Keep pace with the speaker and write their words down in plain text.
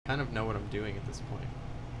kind of know what I'm doing at this point.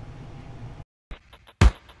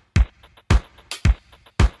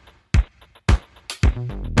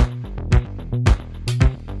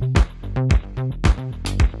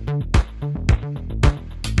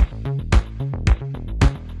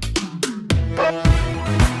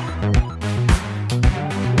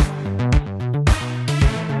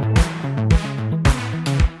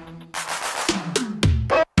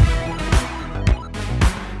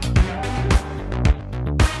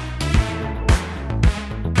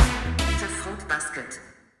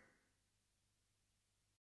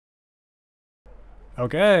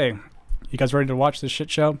 Okay, you guys ready to watch this shit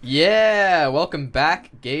show? Yeah, welcome back,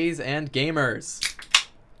 gays and gamers.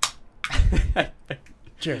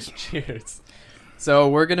 Cheers. Cheers. So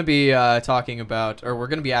we're gonna be talking about, or we're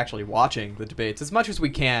gonna be actually watching the debates as much as we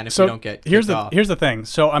can if we don't get kicked off. Here's the thing.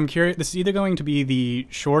 So I'm curious. This is either going to be the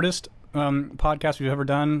shortest podcast we've ever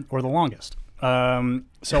done or the longest.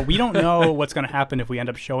 So we don't know what's going to happen if we end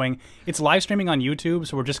up showing. It's live streaming on YouTube,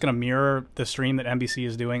 so we're just going to mirror the stream that NBC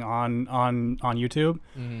is doing on YouTube.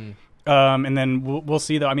 Mm-hmm. And then we'll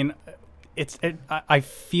see. Though I mean, I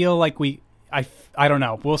feel like I don't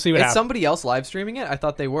know. We'll see what happens. Is somebody else live streaming it? I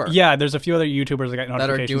thought they were. Yeah, there's a few other YouTubers I got that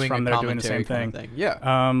notifications from that are doing the same thing. Yeah.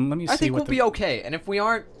 Let me see. I think we'll be okay, and if we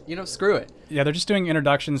aren't, screw it. Yeah, they're just doing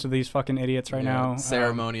introductions to these fucking idiots right now.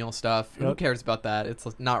 Ceremonial stuff. Who cares about that? It's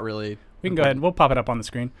not really. We can go ahead. We'll pop it up on the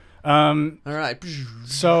screen. All right.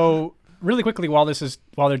 So really quickly, while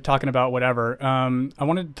they're talking about whatever, I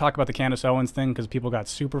wanted to talk about the Candace Owens thing because people got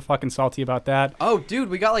super fucking salty about that. Oh, dude,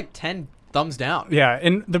 we got like 10 thumbs down. Yeah,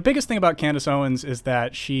 and the biggest thing about Candace Owens is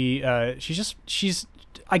that she's.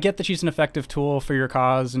 I get that she's an effective tool for your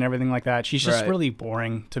cause and everything like that. She's just really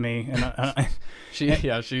boring to me, and she's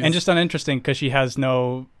just uninteresting because she has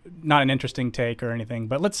not an interesting take or anything.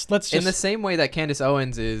 But let's just in the same way that Candace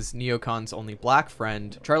Owens is neocons' only black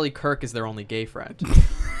friend, Charlie Kirk is their only gay friend.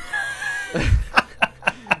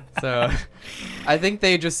 So I think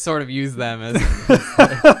they just sort of use them as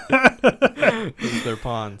their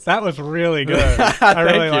pawns. That was really good. I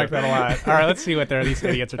really like that a lot. All right, let's see what these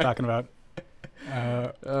idiots are talking about.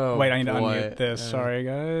 Wait, I need to unmute this. Sorry,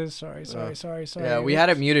 guys. Sorry. Yeah, we had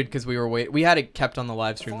it muted because we were we had it kept on the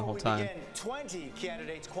live stream the whole time. 20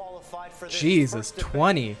 candidates qualified for this. Jesus,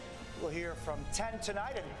 20. We'll hear from 10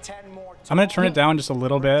 tonight and 10 more. I'm gonna turn it down just a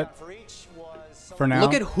little bit for now.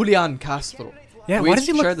 Look at Julian Castro. Yeah, why does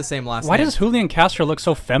he look the same last name? Why does Julian Castro look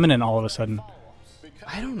so feminine all of a sudden?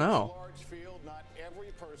 I don't know.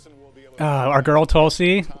 Our girl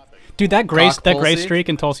Tulsi. Dude, that gray streak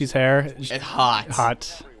in Tulsi's hair. It's hot.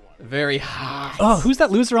 Hot. Very hot. Oh, who's that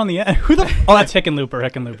loser on the end? Oh, that's Hickenlooper.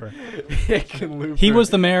 Hickenlooper. He was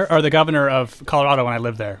the mayor or the governor of Colorado when I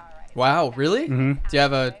lived there. Wow, really? Mm-hmm. Do you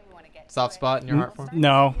have a soft spot in your heart for him?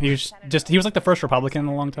 No, he was like the first Republican in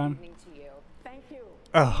a long time. Thank you.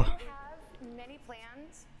 Oh. We have many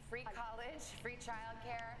plans: free college, free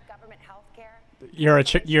childcare, government health care. You're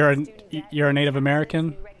a Native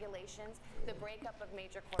American.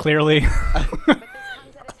 Clearly. But this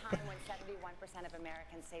comes at a time when 71% of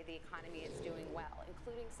Americans say the economy is doing well,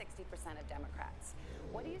 including 60% of Democrats.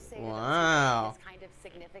 What do you say to those who think this kind of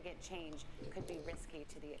significant change could be risky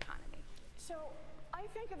to the economy? So I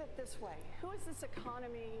think of it this way. Who is this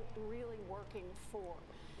economy really working for?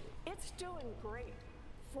 It's doing great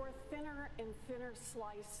for a thinner and thinner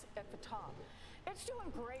slice at the top. It's doing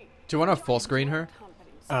great. Do you want to full screen her?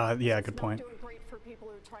 Yeah, good point. It's doing great for people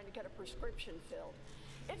who are trying to get a prescription filled.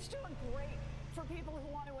 It's doing great for people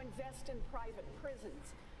who want to invest in private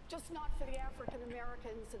prisons, just not for the African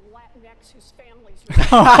Americans and Latinx whose families.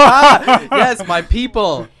 Yes, my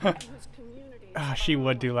people. She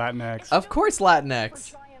would do Latinx. Of course,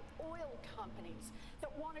 Latinx. For giant oil companies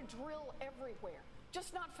that want to drill everywhere,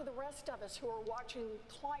 just not for the rest of us who are watching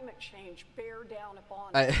climate change bear down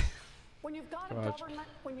upon us. When you've got a government,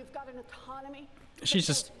 when you've got an economy.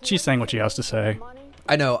 She's saying what she has to say.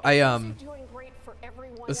 I know.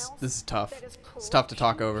 This is tough. It's tough to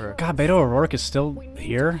talk over her. God, Beto O'Rourke is still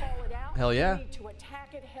here? Hell yeah. We need to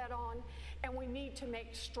attack it head on, and we need to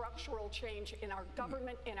make structural change in our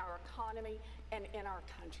government, in our economy, and in our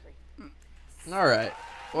country. All right.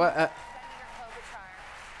 What?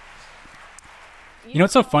 You know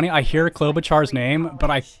what's so funny? I hear Klobuchar's name,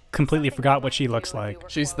 but I completely forgot what she looks like.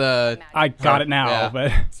 She's the... I got it now,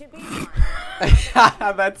 but...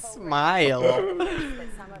 That smile. That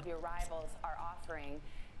some of your rivals are offering,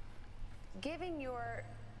 giving your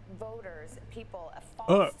voters, people, a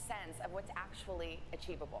false sense of what's actually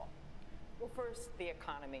achievable. Well, first, the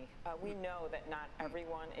economy. We know that not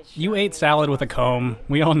everyone is. You ate salad with a comb.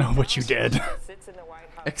 We all know what you did.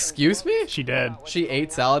 Excuse me? She did. She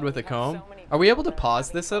ate salad with a comb? Are we able to pause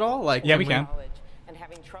this at all? Like, yeah, we can.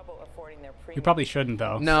 We probably shouldn't,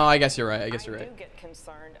 though. No, I guess you're right. I guess you're right.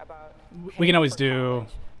 We can always do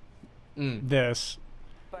this.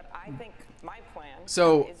 But I think my plan.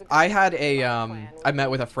 So I had a I met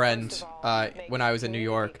with a friend when I was in New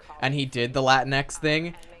York, and he did the Latinx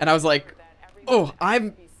thing, and I was like, oh,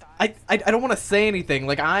 I don't want to say anything.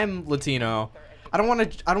 Like, I'm Latino. I don't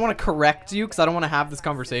want to correct you because I don't want to have this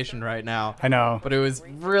conversation right now. I know. But it was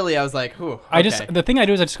really, I was like, whew. Okay. The thing I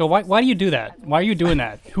do is I just go, why do you do that? Why are you doing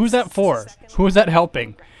that? Who's that for? Who is that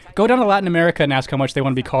helping? Go down to Latin America and ask how much they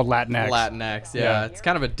want to be called Latinx. Latinx, yeah. It's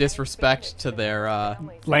kind of a disrespect to their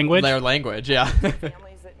language. Their language, yeah.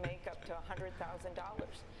 Families that make up to $100,000.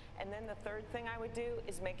 And then the third thing I would do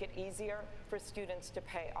is make it easier for students to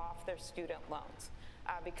pay off their student loans.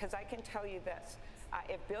 Because I can tell you this.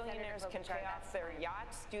 If billionaires can pay off their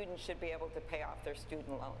yachts, students should be able to pay off their student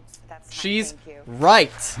loans. She's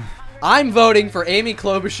right. I'm voting for Amy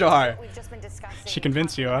Klobuchar. She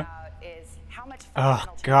convinced you, huh? Oh,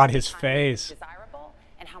 God, his face.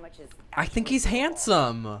 I think he's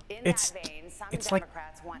handsome. It's like,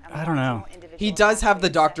 I don't know. He does have the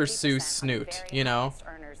Dr. Seuss snoot, you know?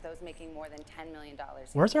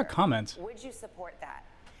 Where's our comments? Would you support that?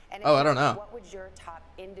 Oh, I don't know. What would your top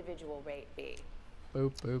individual rate be?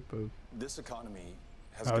 Boop, boop, boop. This economy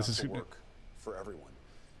has got to work for everyone.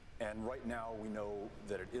 And right now we know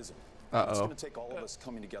that it isn't. It's going to take all of us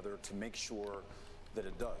coming together to make sure that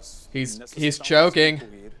it does. He's choking.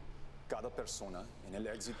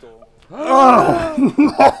 No!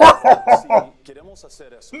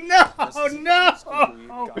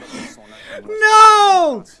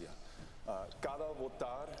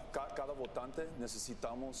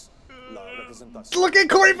 Look at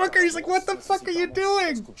Cory Booker. He's like, what the fuck are you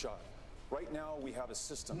doing? Right now we have a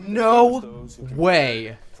system. No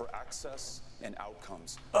way. For access and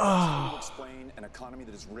outcomes. To explain an economy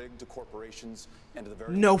that is rigged to corporations and to the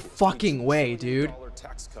very no fucking way, dude.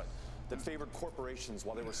 Tax cut that favored corporations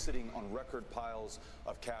while they were sitting on record piles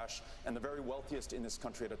of cash and the very wealthiest in this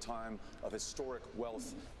country at a time of historic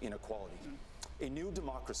wealth inequality. A new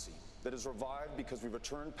democracy that is revived because we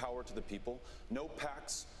returned power to the people. No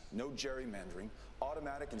PACs, no gerrymandering,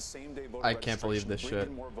 automatic and same-day voter I can't believe this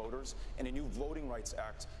shit. More voters, and a new Voting Rights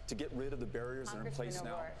Act to get rid of the barriers that are in place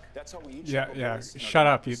now. That's how we each yeah. Shut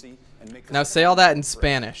up, you. Now say all that in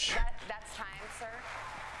Spanish. That's time, sir.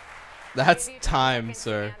 That's time,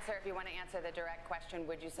 sir. If you want to answer the direct question,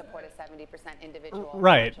 would you support a 70% individual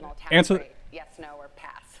right? Answer rate? Yes, no, or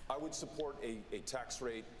pass. I would support a tax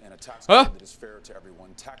rate and a tax code that is fair to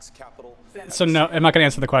everyone. Tax capital. So no, I'm not going to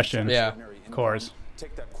answer the question. Yeah, of course.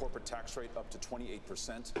 Take that corporate tax rate up to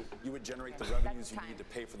 28%. You would generate the revenues you need to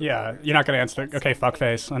pay for the you're not going to answer. Okay,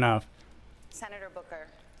 fuckface. Enough. Senator Booker.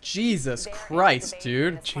 Jesus Christ,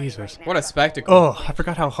 dude. Jesus. What a spectacle. Oh, I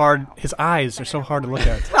forgot how hard his eyes are so hard to look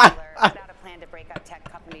at. Without a plan to break up tech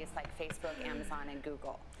companies like Facebook, Amazon, and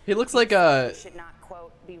Google. He looks like a... should not,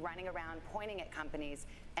 quote, be running around pointing at companies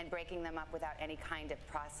and breaking them up without any kind of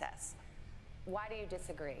process. Why do you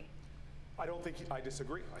disagree? I don't think I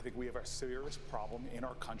disagree. I think we have a serious problem in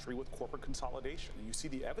our country with corporate consolidation. And you see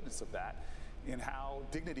the evidence of that in how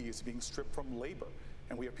dignity is being stripped from labor.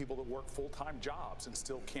 And we have people that work full-time jobs and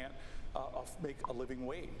still can't make a living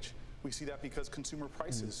wage. We see that because consumer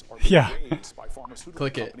prices are being raised by pharmaceutical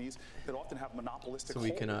companies that often have monopolistic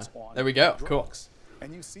holds on there we go. drugs. Cool.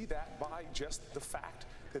 And you see that by just the fact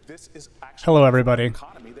that this is actually hello, everybody. An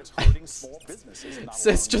economy that's hurting small businesses.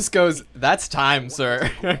 Sis just goes, that's time, sir.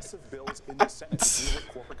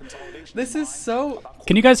 This is so...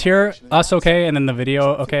 Can you guys hear us okay and then the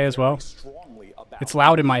video okay as well? It's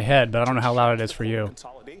loud in my head, but I don't know how loud it is for you.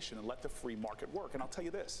 Consolidation and let the free market work. And I'll tell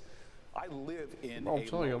you this. I live in a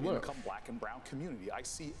low-income black and brown community. I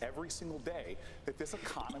see every single day that this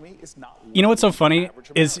economy is not... You know what's so funny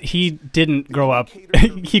is he didn't grow up.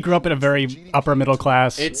 He grew up in a very upper middle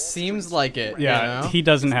class. It seems like it. Yeah, you know? He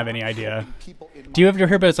doesn't have any idea. Do you ever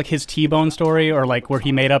hear about like his T-Bone story, or like where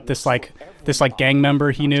he made up this gang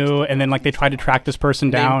member he knew, and then like they tried to track this person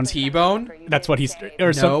down? T-Bone? That's what he's...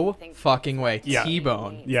 No fucking way. Yeah.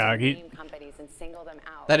 T-Bone. Yeah.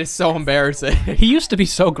 That is so embarrassing. He used to be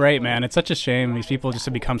so great, man. It's such a shame these people just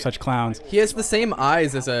have become such clowns. He has the same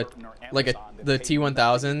eyes as the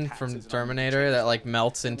T-1000 from Terminator that like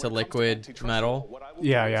melts into liquid metal.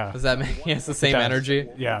 Yeah. Does that mean he has the same energy?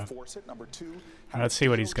 Yeah. Let's see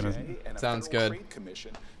what he's gonna... Sounds good.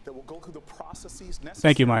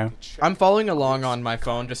 Thank you, Maya. I'm following along on my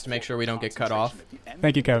phone just to make sure we don't get cut off.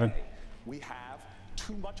 Thank you, Kevin. We have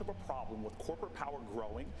too much of a problem with corporate power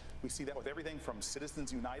growing. We see that with everything from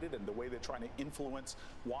Citizens United and the way they're trying to influence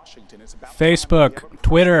Washington. It's about Facebook,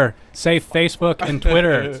 Twitter. Say Facebook and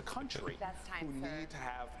Twitter. Country who need to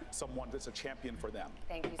have someone that's a champion for them.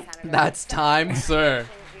 Thank you, Senator. That's time, sir.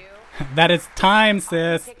 That is time,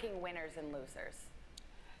 sis. Picking winners and losers.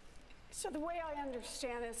 So the way I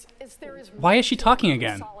understand this is there is. Why is she talking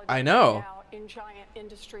again? I know. In giant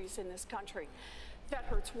industries in this country. That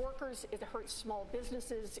hurts workers, it hurts small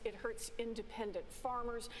businesses, it hurts independent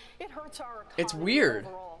farmers, it hurts our economy It's weird.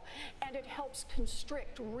 overall, and it helps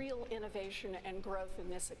constrict real innovation and growth in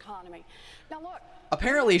this economy. Now look,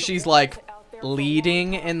 apparently she's like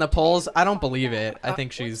leading in the polls. I don't believe it. I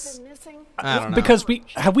think she's, I don't know. Because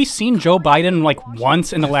have we seen Joe Biden like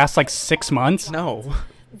once in the last like 6 months? No.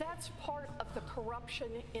 That's part of the corruption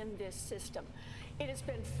in this system. It has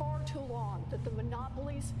been far too long that the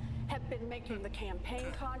monopolies have been making the campaign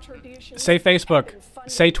contributions. Say Facebook.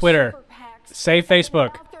 Say Twitter. Say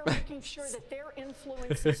Facebook.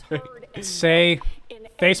 Say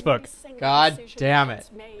Facebook. God damn it.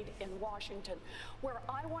 Made in Washington. Where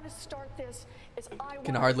I want to start this is I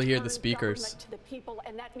Can want hardly to hear turn the speakers. government to the people,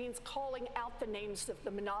 and that means calling out the names of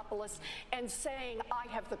the monopolists and saying I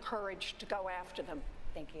have the courage to go after them.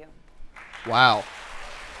 Thank you. Wow.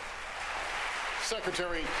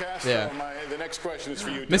 Secretary Castro, the next question is for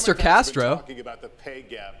you. Mr. Democrats Castro. have been talking about the pay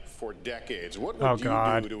gap for decades. What would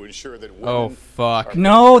you do to ensure that women Oh, fuck.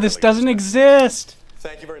 No, this doesn't exist.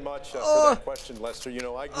 Thank you very much for that question, Lester. You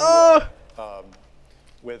know, I grew up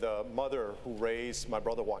with a mother who raised my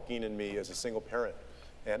brother Joaquin and me as a single parent,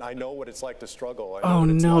 and I know what it's like to struggle. I know Oh what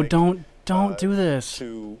it's no, like, don't do this.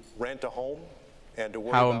 to rent a home and to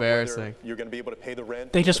worry How about embarrassing. whether you're going to be able to pay the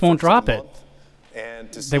rent. They just the won't first of drop the it. month,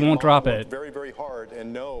 and to see They a won't mom drop work it. very, very hard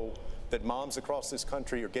and know that moms across this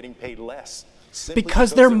country are getting paid less simply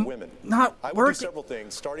Because they're women. not I would working. do several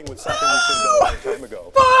things, starting with something we should have done a long time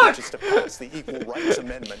ago, which is to pass the Equal Rights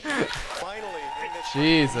Amendment. Finally, in this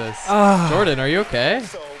Jesus. Jordan, are you okay?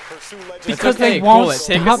 Because okay, they won't cool it.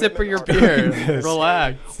 Take a stop sip of your beer.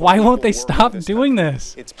 Relax. Why won't they stop doing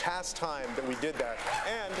this? It's past time that we did that.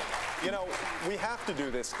 And, you know, we have to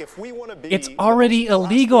do this. If we want to be It's already the most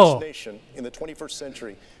illegal. prosperous nation in the 21st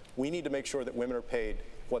century, we need to make sure that women are paid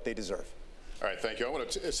what they deserve. All right, thank you. I want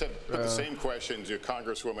to put the same question to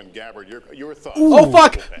Congresswoman Gabbard. Your thoughts? Oh,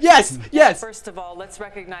 fuck. Yes, yes. First of all, let's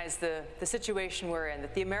recognize the situation we're in,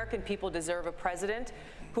 that the American people deserve a president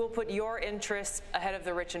who will put your interests ahead of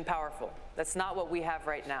the rich and powerful. That's not what we have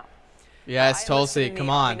right now. Yes, Tulsi, come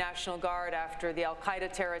on. I enlisted in the Army National Guard after the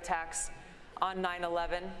Al-Qaeda terror attacks on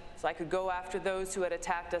 9/11, so I could go after those who had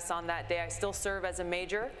attacked us on that day. I still serve as a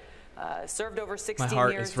major. Served over 16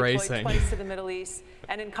 years, deployed twice to the Middle East,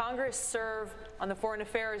 and in Congress served on the Foreign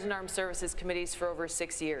Affairs and Armed Services Committees for over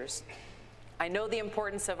 6 years. I know the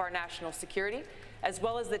importance of our national security, as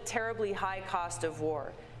well as the terribly high cost of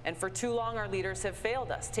war. And for too long, our leaders have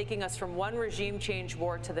failed us, taking us from one regime change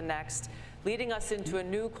war to the next, leading us into a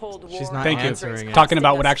new Cold War. She's not Thank answering you. it. Talking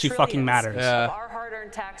about what actually fucking matters. Of our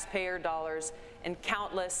hard-earned taxpayer dollars and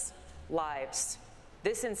countless lives.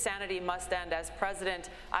 This insanity must end. As president,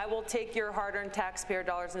 I will take your hard-earned taxpayer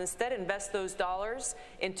dollars and instead invest those dollars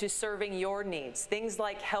into serving your needs. Things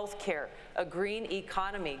like health care, a green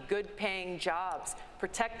economy, good-paying jobs,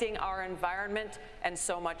 protecting our environment, and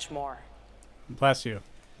so much more. Bless you.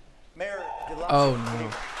 Mayor, Oh,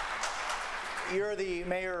 no. you're the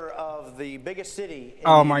mayor of the biggest city in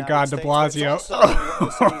Oh the my United God, de States, but it's Blasio. also one of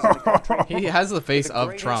the cities in the country He has the face with of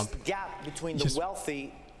greatest Trump. Gap between the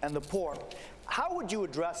wealthy and the poor. How would you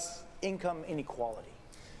address income inequality?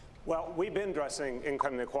 Well, we've been addressing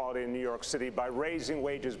income inequality in New York City by raising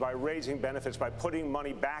wages, by raising benefits, by putting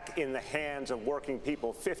money back in the hands of working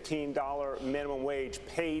people. $15 minimum wage,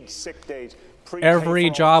 paid sick days. Every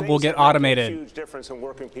job will get automated. A huge difference in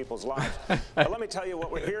working people's lives. But let me tell you what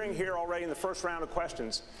we're hearing here already in the first round of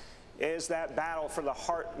questions is that battle for the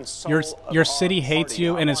heart and soul of your our city hates party.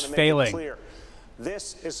 you and I is wanna make it failing. clear.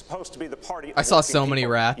 This is supposed to be the party. I saw so many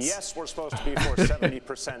people. rats. Yes, we're supposed to be for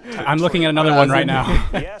 70% tax I'm looking free. at another one right now.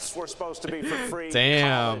 Yes, we're supposed to be for free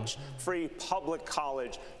college, free public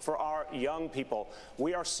college for our young people.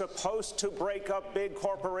 We are supposed to break up big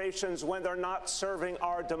corporations when they're not serving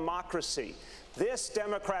our democracy. This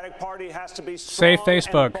Democratic Party has to be Say strong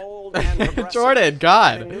Facebook. and bold and progressive. Jordan,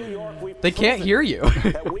 God. In New York, we've They can't proven hear you.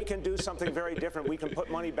 that we can do something very different. We can put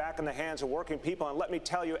money back in the hands of working people. And let me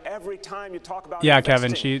tell you, every time you talk about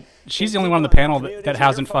Kevin, she's the only one on the panel that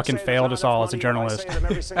hasn't fucking failed us all as a journalist. What I say to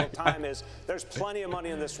them every single time is, there's plenty of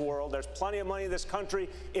money in this world. There's plenty of money in this country.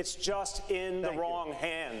 It's just in the wrong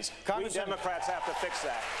hands. We Democrats have to fix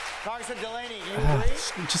that. Congressman Delaney, do you agree?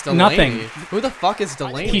 Just Delaney. Nothing. Who the fuck is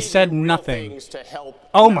Delaney? He said nothing.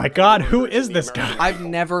 Oh my God, who is this guy? I've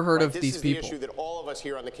never heard of these people. This is the issue that all of us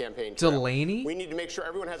here on the campaign Delaney? We need to make sure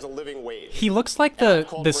everyone has a living wage. He looks like the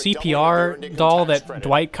CPR doll that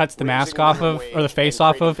Dwight cuts the mask off of, or the face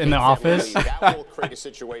off of in The Office. That will create a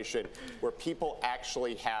situation where people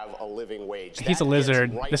actually have a living wage. He's a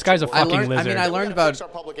lizard. This guy's a fucking lizard. I mean, I learned about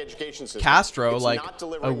Castro like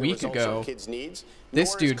a week ago.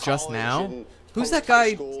 This dude just now. Who's that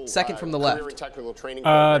guy second from the left?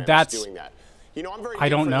 That's... You know, I'm very I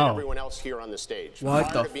don't different know. than everyone else here on the stage.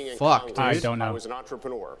 What the fuck, dude? I don't know. I was an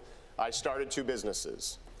entrepreneur. I started 2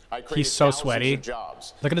 businesses. I created He's so thousands sweaty. of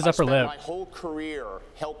jobs. Look at his upper lip. My whole career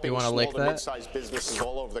helping You wanna small lick to that? mid-sized businesses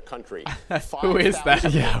all over the country. Who is that?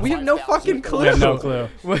 Yeah. We have no fucking clue. We have no clue.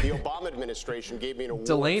 The Obama administration gave me an award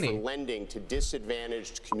Delaney. for lending to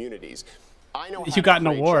disadvantaged communities. I know You got an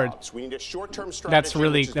award. We need a short-term strategy. That's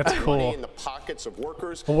really, which is that's put cool. money in the pockets of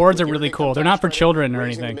workers. Awards are really cool. They're not for children or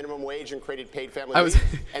Raising the anything. minimum wage and created paid family I was.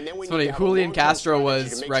 leave. And then we It's need funny. to have a Julian long-term Castro strategy was to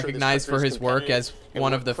make sure this recognized for country is his work as competitive,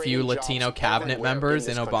 one and of the we're few creating Latino jobs cabinet everywhere members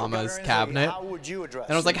in this country. Obama's cabinet. How would you address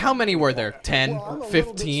And I was like, how many were there? 10, Well, I'm a little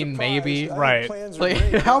 15, bit maybe? surprised. Right. Plans are Like,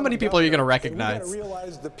 great. how I'm many the people are you governor, gonna and we gotta recognize?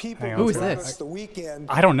 realize the people Hang on. Who is who this? promised the weekend,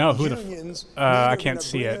 I don't know who the unions I needed can't to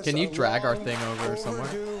see it. bring Can you us drag our long thing over somewhere?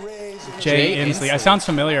 overdue raise in Jay Jay Inslee. I Inslee. sound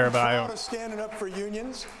familiar, but I Proud don't. of standing up for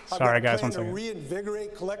unions. I've Sorry, got a guys, one plan to second.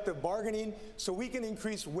 reinvigorate collective bargaining so we can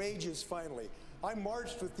increase wages finally. I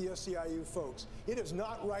marched with the SEIU folks. It is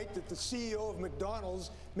not right that the CEO of McDonald's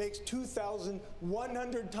makes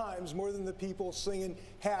 2,100 times more than the people slinging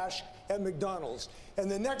hash at McDonald's. And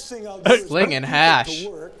the next thing I'll do is Slinging put hash.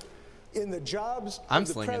 people to work in the jobs I'm of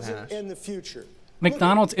the slinging present hash. and the future.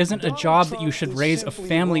 McDonald's Look at isn't a Donald job that Trump you should is raise a simply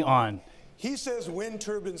family wrong. on. He says wind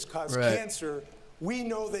turbines cause Right. cancer. We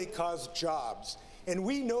know they cause jobs. And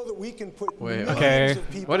we know that we can put Wait, millions okay. of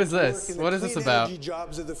people What is to work this? in the What is this clean about? energy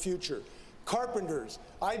jobs of the future. Carpenters,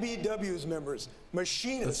 IBW's members,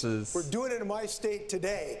 machinists. This is- We're doing it in my state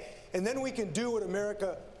today. And then we can do what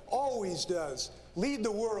America always does. Lead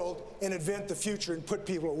the world and invent the future and put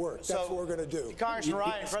people to work. That's what we're going to do. Congressman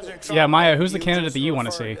Ryan, President Trump. Yeah, Maya, who's the candidate that you want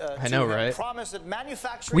to see? I know, right?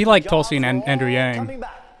 We like Tulsi and Andrew Yang.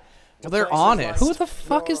 Well, they're honest. Who the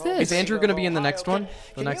fuck is this? Is Andrew going to be in the next one?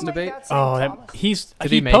 The next debate? Oh,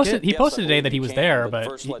 Did he make posted. it? He posted today that he was there, but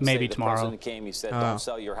First, let's maybe say the tomorrow. president came, he said, don't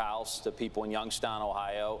sell your house to people in Youngstown,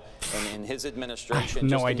 Ohio. And in his administration,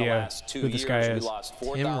 no just in the idea last 2 who this years, guy we is. lost Tim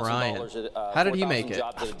 $4,000 Ryan. at, How did he 4,000 make it?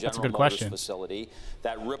 jobs at a That's a General good Motors question. facility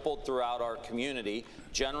that rippled throughout our community.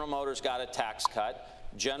 General Motors got a tax cut.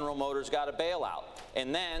 General Motors got a bailout.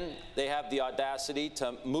 And then they have the audacity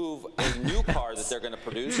to move a new car that they're going to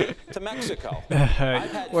produce to Mexico.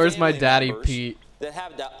 Where's my family daddy, members Pete? That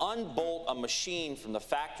have to unbolt a machine from the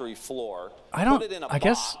factory floor. I don't. Put it in a I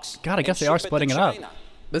guess. box, God, I guess and they are ship splitting to it up. China.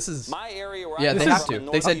 This is. My area where Yeah, I they come have from to. in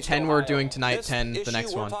They said Northeast 10 we're Ohio. doing tonight, This 10 the issue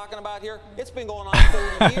next we're one. talking about here, it's been going on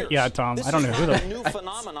 30 years. Yeah, Tom, This I don't know is who not the- a new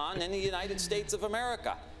phenomenon in the United States of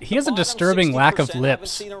America. He has a The bottom disturbing lack of 60% haven't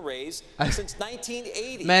lips. seen a raise since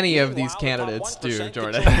 1980. Many of these Meanwhile, the top candidates do, 1%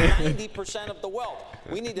 Jordan. control 90% of the wealth.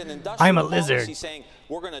 We need an industrial I'm a policy lizard. saying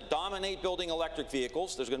we're going to dominate building electric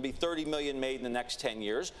vehicles. There's going to be 30 million made in the next 10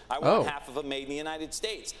 years. I want Oh. half of them made in the United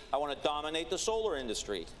States. I want to dominate the solar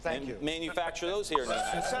industry Thank and you. manufacture those here in the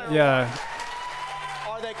United States. Yeah.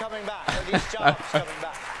 Are they coming back? Are these jobs coming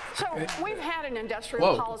back? So we've had an industrial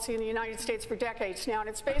Whoa. policy in the United States for decades now, and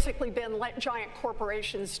it's basically been let giant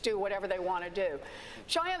corporations do whatever they want to do.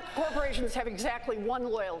 Giant corporations have exactly one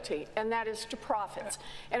loyalty, and that is to profits.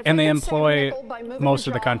 if And they can save a employ nickel by moving most a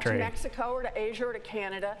of the job country. to Mexico or to Asia or to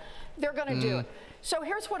Canada, they're going to do it. So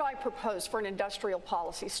here's what I propose for an industrial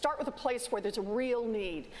policy. Start with a place where there's a real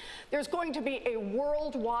need. There's going to be a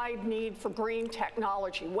worldwide need for green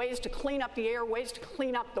technology, ways to clean up the air, ways to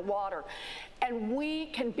clean up the water. And we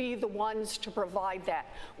can be the ones to provide that.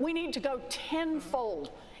 We need to go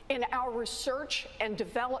tenfold in our research and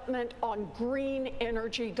development on green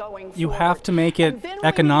energy going forward. You have to make it And then we need to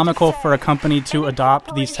economical say, for a company to any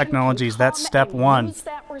adopt these corporation technologies. can That's come step and one. use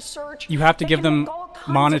that research. You have to They give can them make all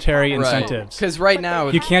monetary incentives. Because right now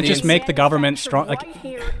you can't just make the government strong. Like,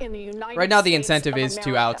 right now, the incentive is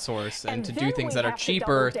to outsource and to do things that are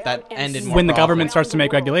cheaper that end in more when the profit. government starts to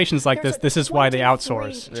make regulations like this is why they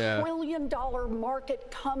outsource. $23 trillion market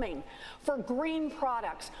coming for green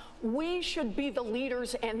products. We should be the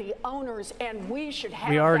leaders and the owners, and we should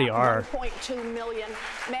have 1.2 million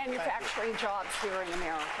manufacturing jobs here in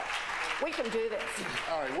America. We can do this.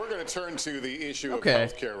 All right, we're going to turn to the issue of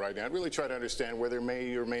health care right now. Really try to understand where there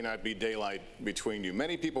may or may not be daylight between you.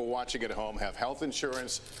 Many people watching at home have health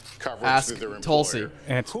insurance coverage through their employer.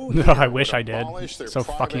 No, I wish I did. So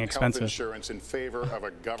fucking expensive. Health insurance in favor of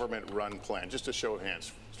a government-run plan. Just a show of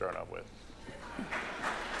hands to start off with.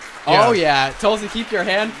 Oh yeah, Tulsi, keep your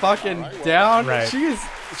hand fucking down. Right. She's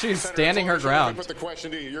Senator standing her Tulsi, ground. Put the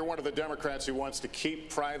question to you. You're one of the Democrats who wants to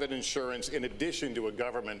keep private insurance in addition to a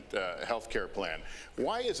government health care plan.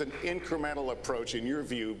 Why is an incremental approach, in your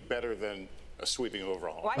view, better than a sweeping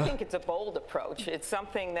overhaul? Well, I think it's a bold approach. It's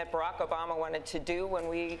something that Barack Obama wanted to do when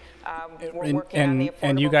we were working on the Affordable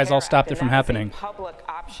and you guys Care all stopped Act, it from and that is a happening. public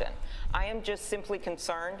option. I am just simply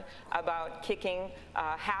concerned about kicking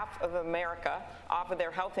half of America off of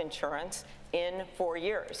their health insurance in 4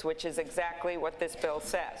 years, which is exactly what this bill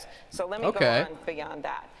says. So let me go on beyond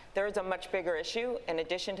that. There is a much bigger issue in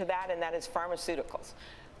addition to that, and that is pharmaceuticals.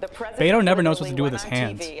 The president Beto never knows what to do with his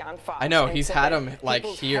hands. I know, he's had him like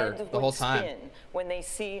here the whole time. When they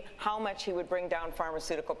see how much he would bring down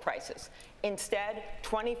pharmaceutical prices. Instead,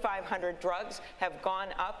 2,500 drugs have gone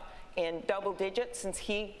up in double digits since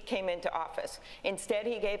he came into office. Instead,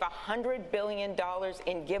 he gave $100 billion in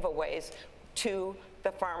giveaways to the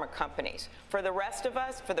pharma companies. For the rest of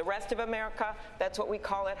us, for the rest of America, that's what we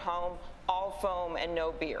call at home, all foam and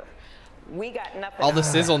no beer. We got nothing. All the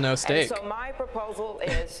sizzle, no steak. And so my proposal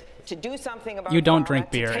is to do something about You don't pharma,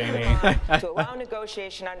 drink beer, to take Amy. them on, to allow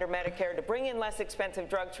negotiation under Medicare, to bring in less expensive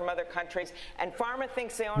drugs from other countries. And pharma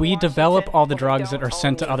thinks they own We Washington, develop all the well, they drugs that don't are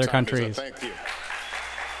sent to own other Utah. countries. Thank you.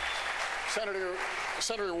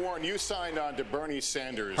 Senator Warren, you signed on to Bernie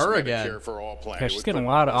Sanders' Medicare for All plan. Yeah, she's getting a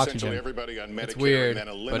lot of essentially oxygen. everybody on Medicare It's weird, and then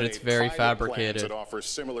eliminate but it's very private fabricated. plans that offer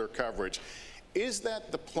similar coverage. Is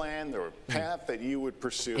that the plan or path that you would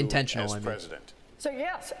pursue Intentional, as president? So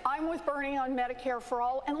yes, I'm with Bernie on Medicare for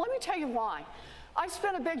All, and let me tell you why. I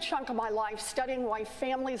spent a big chunk of my life studying why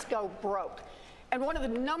families go broke. And one of the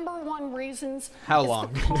 #1 reasons is the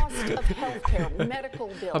cost of health care, medical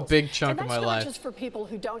bills. A big chunk of my life. And that's not just for people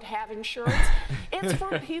who don't have insurance. It's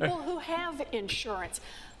for people who have insurance.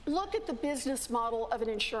 Look at the business model of an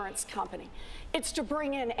insurance company. It's to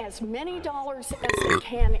bring in as many dollars as they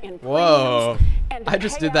can in premiums. Whoa. And I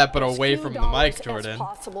just did that, but away from the mic, Jordan.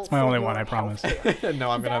 It's my only one, I promise.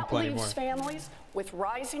 No, I'm going to have plenty that more. leaves families with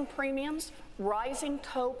rising premiums, rising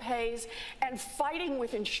co-pays, and fighting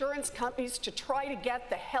with insurance companies to try to get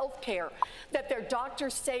the health care that their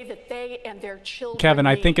doctors say that they and their children Kevin,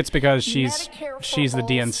 I need. think it's because she's the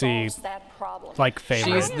DNC like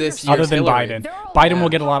favorite. Other than Biden. Biden will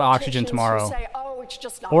get a lot of oxygen tomorrow.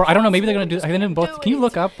 Or I don't know, maybe they're going to do. I think both. Can you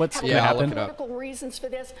look up what's going to happen? Political reasons for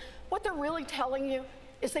this. What they're really telling you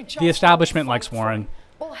is they just The establishment likes Warren.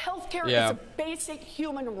 Well, health care is a basic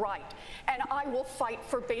human right, and I will fight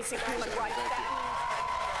for basic human rights.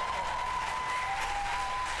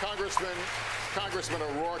 Congressman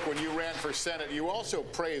O'Rourke, when you ran for Senate, you also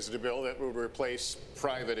praised a bill that would replace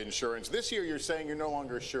private insurance. This year, you're saying you're no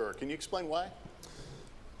longer sure. Can you explain why?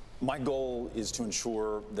 My goal is to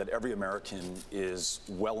ensure that every American is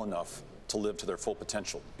well enough to live to their full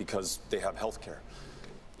potential because they have health care.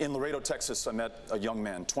 In Laredo, Texas, I met a young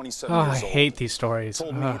man, 27 years old. I hate these stories.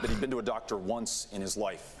 Told me that he'd been to a doctor once in his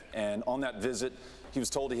life. And on that visit, he was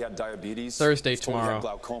told he had diabetes. Thursday, tomorrow. He had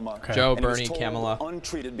glaucoma. Okay. Joe, and Bernie, he was told Kamala.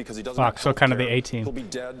 Untreated because he doesn't Fuck, have so kind of the healthcare, A-team. He'll be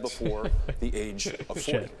dead before the age of 40.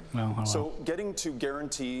 Shit. Well, oh well. So getting to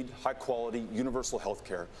guaranteed, high-quality, universal health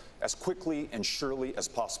care as quickly and surely as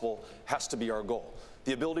possible has to be our goal.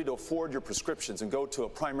 The ability to afford your prescriptions and go to a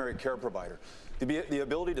primary care provider. The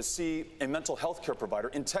ability to see a mental health care provider.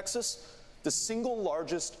 In Texas, the single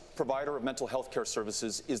largest provider of mental health care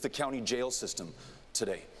services is the county jail system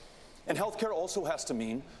today. And healthcare also has to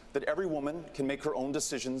mean that every woman can make her own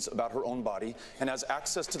decisions about her own body and has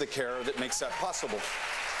access to the care that makes that possible.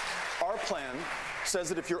 Our plan says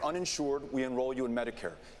that if you're uninsured, we enroll you in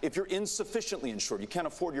Medicare. If you're insufficiently insured, you can't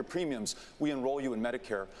afford your premiums, we enroll you in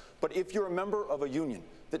Medicare. But if you're a member of a union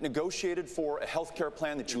that negotiated for a health care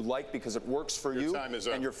plan that you like because it works for you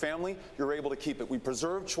and your family, you're able to keep it. We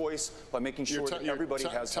preserve choice by making sure that everybody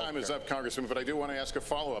has health care. Time is up, Congressman, but I do want to ask a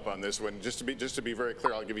follow-up on this one. Just to be very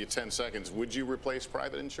clear, I'll give you 10 seconds. Would you replace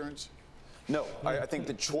private insurance? No, I think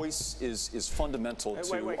the choice is fundamental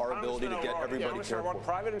to our ability to get everybody cared for.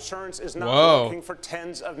 Private insurance is not working for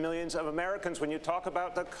tens of millions of Americans. When you talk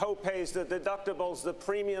about the co-pays, the deductibles, the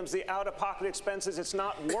premiums, the out-of-pocket expenses, it's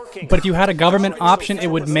not working. But if you had a government option, it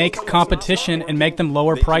would make competition and make them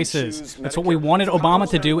lower prices. That's what we wanted Obama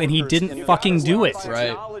to do, and he didn't fucking do it.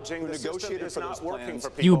 Right.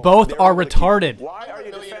 You both are retarded. Why are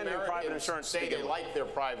you defending private insurance? Say they like their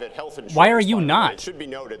private health insurance. Why are you not? It should be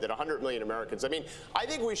noted that 100 million Americans. I mean, I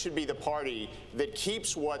think we should be the party that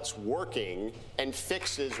keeps what's working and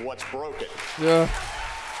fixes what's broken. Yeah.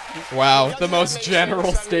 Wow, the most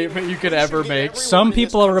general statement you could ever make. Some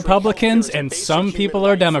people are Republicans and some people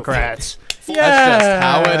are Democrats. Yeah. That's just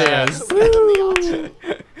how it is.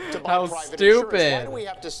 How stupid. Why do we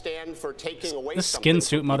have to stand for taking away this skin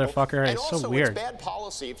suit motherfucker is so weird. It's bad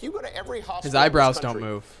policy. If you go to every hospital his eyebrows don't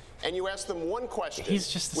move. And you ask them one question. He's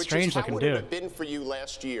just a strange looking dude. How would it have been for you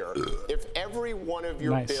last year if every one of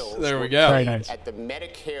your bills there we were go. paid nice. at the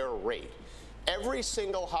Medicare rate? Every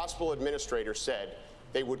single hospital administrator said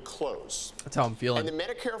they would close. That's how I'm feeling and the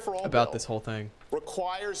Medicare for All about bill this whole thing.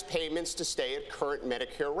 Requires payments to stay at current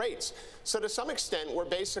Medicare rates. So to some extent, we're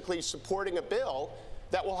basically supporting a bill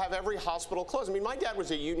that will have every hospital closed. I mean, my dad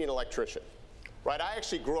was a union electrician. Right, I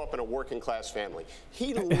actually grew up in a working-class family.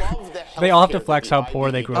 He loved the health They all have to flex how poor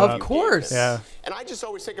they grew up. Of course. Yeah. And I just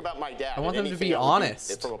always think about my dad. I want them to be anything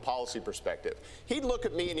honest. From a policy perspective. He'd look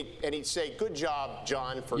at me and he'd say, good job,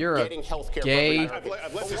 John, for You're getting health care. gay. But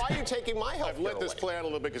why are you taking my health care I've let this play out a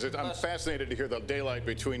little bit because I'm fascinated to hear the daylight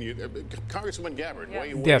between you. Congresswoman Gabbard, weigh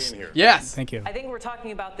in here. Yes. Thank you. I think we're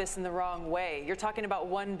talking about this in the wrong way. You're talking about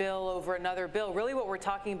one bill over another bill. Really what we're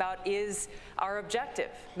talking about is our objective,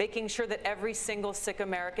 making sure that every single sick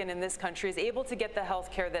American in this country is able to get the health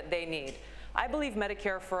care that they need. I believe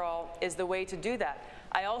Medicare for All is the way to do that.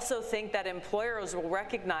 I also think that employers will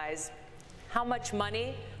recognize how much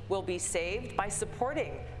money will be saved by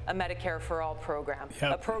supporting a Medicare for All program,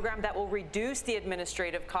 a program that will reduce the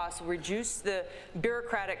administrative costs, reduce the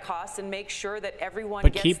bureaucratic costs, and make sure that everyone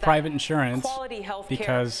gets keep that private insurance quality health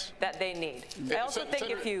care that they need. I also think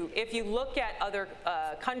if you look at other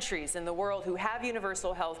countries in the world who have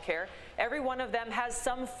universal health care, every one of them has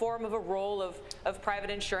some form of a role of private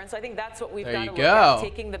insurance. I think that's what we've got to look at,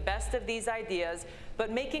 taking the best of these ideas, but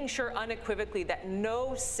making sure unequivocally that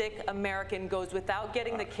no sick American goes without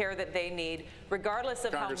getting the care that they need, regardless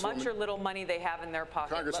of how much or little money they have in their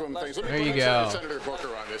pocket. Congresswoman, there you go. Senator Booker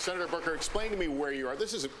on this. Senator Booker, explain to me where you are.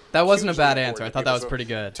 That wasn't a bad answer. I thought that was pretty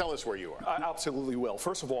good. Tell us where you are. I absolutely will.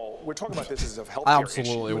 First of all, we're talking about this as a health care issue.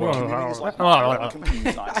 Absolutely will.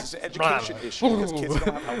 It's an education issue because kids who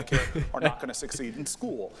don't have health care are not going to succeed in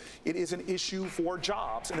school. It is an issue for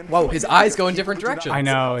jobs. And whoa, his eyes go in different directions. I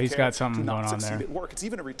know, he's got something going on there. It's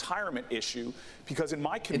even a retirement issue because in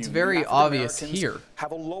my community, it's very obvious here.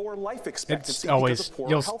 Have a lower life expectancy always, because of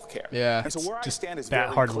poor health care. Yeah. And so where I stand is that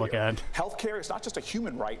very hard clear. to look at. Health care is not just a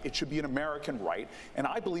human right, it should be an American right. And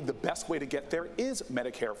I believe the best way to get there is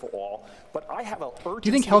Medicare for all. But I have a urgency. Do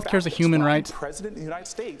you think health care is a human right? President of the United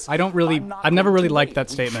States. I don't really, I've never really liked that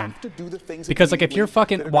statement. Because like if you're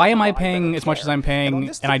fucking, why am I paying as much as I'm paying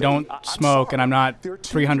and I don't smoke and I'm not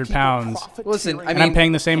 300 pounds? Listen, I mean, and I'm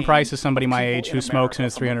paying the same price as somebody my age who smokes and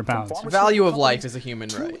is 300 pounds. Value of life is a human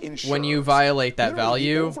right. When you violate that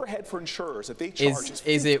value,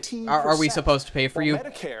 are we supposed to pay for you?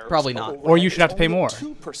 Probably not. Or you should have to pay more.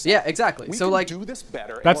 Yeah, exactly. So like,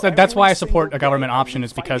 that's why I support a government option,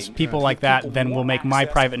 is because people like that then will make my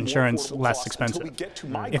private insurance less expensive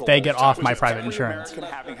if they get off my private insurance.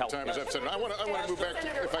 Time is up, Senator. I want to move back,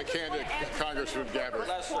 if I can, to Congressman Gabbard.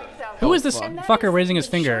 Who is this fucker raising his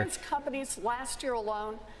finger? Companies last year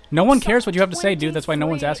alone, no one cares what you have to say, dude. That's why no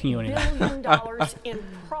one's asking you anything. $1 billion in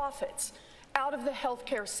profits out of the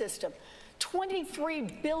healthcare system.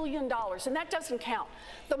 $23 billion, and that doesn't count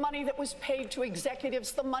the money that was paid to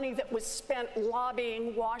executives, the money that was spent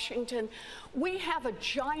lobbying Washington. We have a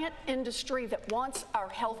giant industry that wants our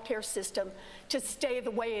healthcare system to stay the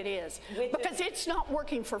way it is, because it's not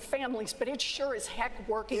working for families, but it sure as heck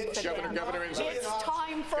working for them. It's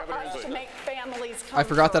time for us to make families come I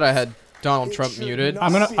forgot that I had Donald Trump muted.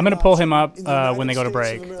 I'm gonna pull him up when they go to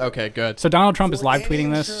break. Okay, good. So Donald Trump is live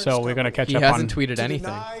tweeting this, so we're gonna catch up on. He hasn't tweeted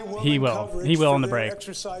anything. He will. He will in the break.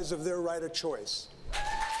 Exercise of their right of choice.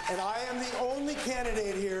 And I am the only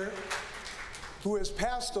candidate here who has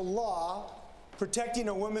passed a law protecting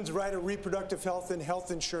a woman's right of reproductive health and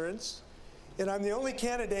health insurance. And I'm the only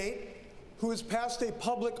candidate who has passed a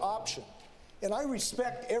public option. And I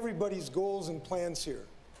respect everybody's goals and plans here.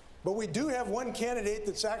 But we do have one candidate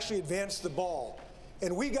that's actually advanced the ball.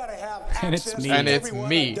 And we got to have and access it's me. to And it's everyone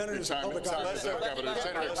me. done in his public office.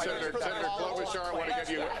 Senator Klobuchar, I want to give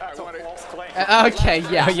you. Okay,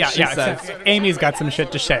 yeah. Amy's got some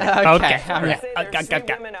shit to say. Okay. All right. There's three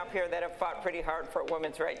women up here that have fought pretty hard for a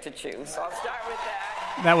woman's right to choose. So I'll start with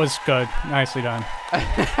that. That was good. Nicely done.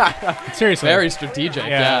 Seriously. Very strategic,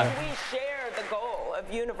 yeah. We share the goal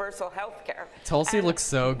of universal health care. Tulsi looks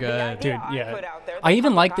so good. Dude, yeah. I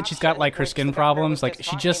even like that she's got like her skin problems. Like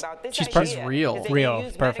she's real.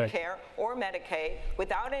 Perfect. Medicare or Medicaid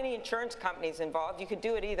without any insurance companies involved. You could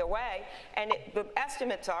do it either way. And the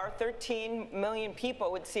estimates are 13 million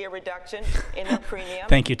people would see a reduction in their premium.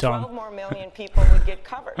 Thank you, Tom. 12 more million people would get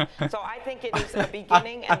covered. So I think it is a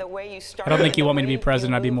beginning, and the way you start. I don't think you want me to be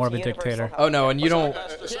president. I'd be more of a dictator. Oh no, and you don't.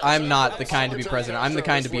 I'm not the kind to be president. I'm the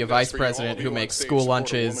kind to be a vice president who makes school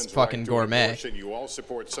lunches fucking gourmet. You all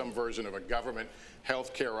support some version of a government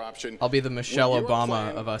health care option. I'll be the Michelle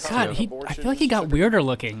Obama of us. God, I feel like he got weirder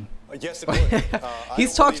looking. Yes, it would.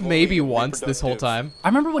 He's talked maybe once this whole time. I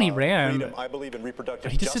remember when he ran, I believe in reproductive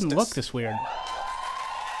but he just didn't look this weird.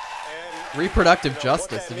 Reproductive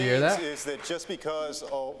justice, did you hear that? Is that just because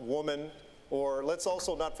a woman, or let's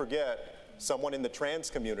also not forget, someone in the trans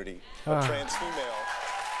community, a trans female,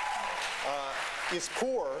 is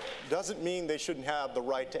poor, doesn't mean they shouldn't have the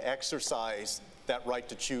right to exercise that right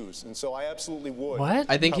to choose. And so I absolutely would. What?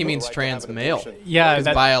 I think he means trans male. Yeah, he's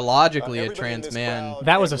biologically a trans man.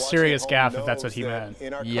 That was a serious gaffe if that's what he meant.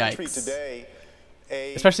 Yikes. Today,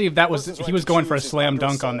 especially if that was he was going for a slam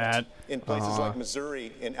dunk on that. In places like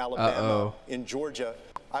Missouri, in Alabama, in Georgia,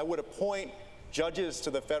 I would appoint judges to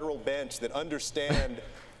the federal bench that understand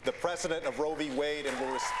the precedent of Roe v. Wade and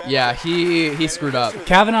will respect. Yeah, he screwed up.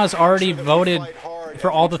 Kavanaugh's already voted for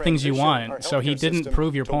all the things you want, so he didn't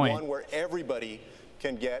prove your point. One where everybody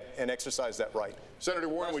can get and exercise that right. Senator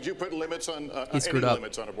Warren, would you put limits on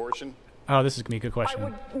limits on abortion? Oh, this is gonna be a good question. I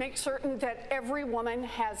would make certain that every woman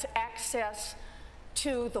has access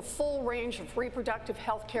to the full range of reproductive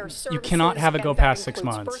health care services. You cannot have it go past 6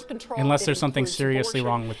 months unless there's something seriously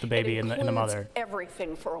wrong with the baby and the mother.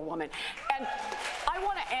 Everything for a woman. And I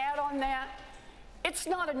want to add on that, it's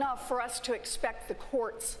not enough for us to expect the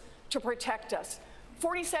courts to protect us.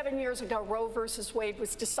 47 years ago, Roe versus Wade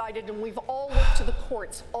was decided, and we've all looked to the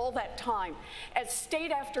courts all that time as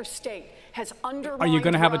state after state has undermined. Are you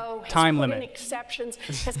going to have Roe, a time limit? Exceptions,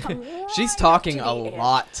 has come right She's talking a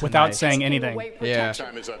lot tonight. Without saying anything. Yeah.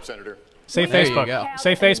 Time is up, Senator. Say Facebook.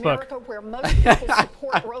 Say Facebook. Where most people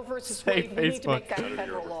support Roe versus Wade, we need to make that a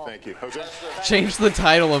federal law. Thank you. Jose? Change the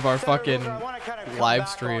title of our fucking live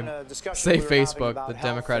stream. Say Facebook, the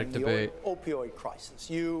Democratic debate. Opioid crisis.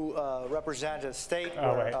 You represent a state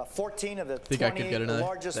where 14 of the 20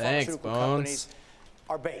 largest pharmaceutical companies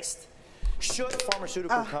are based. Should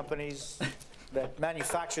pharmaceutical companies that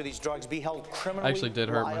manufacture these drugs be held criminally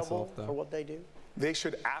liable for what they do? They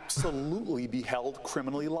should absolutely be held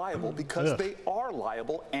criminally liable because they are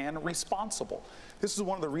liable and responsible. This is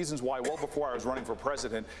one of the reasons why, well before I was running for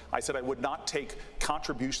president, I said I would not take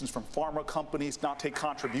contributions from pharma companies, not take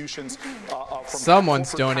contributions from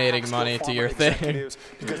someone's donating money to your thing.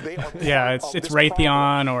 Yeah, it's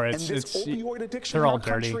Raytheon or it's opioid addiction they're all in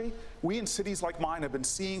our dirty. Country, we in cities like mine have been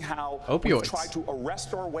seeing how opioids. We've tried to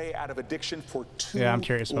arrest our way out of addiction for too long. Yeah, I'm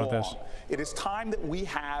curious about this. It is time that we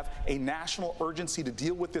have a national urgency to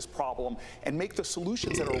deal with this problem and make the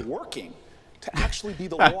solutions that are working to actually be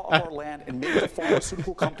the law of our land and make the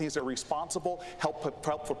pharmaceutical companies that are responsible help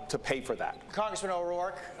to pay for that. Congressman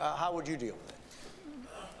O'Rourke, how would you deal with it?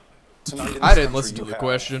 Tonight I didn't listen to the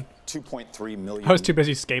question. 2.3 million. I was too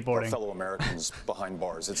busy skateboarding. Fellow Americans behind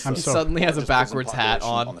bars. It's he suddenly has a backwards hat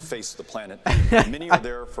on the face of the planet. Many are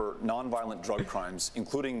there for nonviolent drug crimes,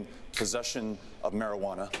 including possession of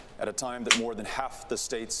marijuana, at a time that more than half the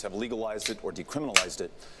states have legalized it or decriminalized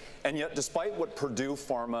it. And yet, despite what Purdue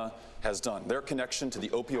Pharma has done, their connection to the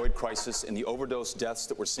opioid crisis and the overdose deaths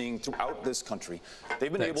that we're seeing throughout this country,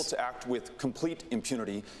 they've been able to act with complete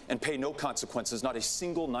impunity and pay no consequences, not a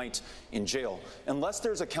single night in jail. Unless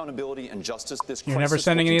there's accountability and justice, this You're never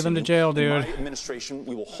sending any of them to jail, dude. In my administration,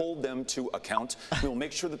 we will hold them to account. We will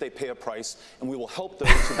make sure that they pay a price, and we will help those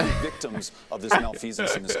who be victims of this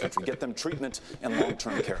malfeasance in this country, get them treatment and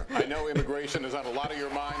long-term care. I know immigration is on a lot of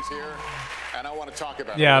your minds here, and I want to talk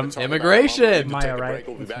about it. Immigration. Maya, right?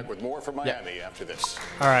 We'll be back with more from Miami after this.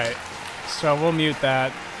 All right, so we'll mute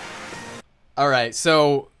that. All right,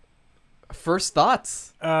 so first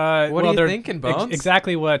thoughts. What are you thinking, Bones?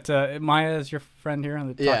 Exactly what Maya is your friend here on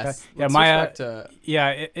the talk. Yes. Yeah, Maya.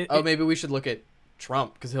 Yeah. Maybe we should look at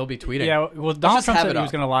Trump because he'll be tweeting. Yeah. Well, Donald Trump said he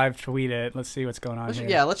was going to live tweet it. Let's see what's going on here.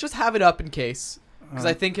 Yeah, let's just have it up in case because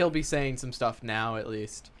I think he'll be saying some stuff now at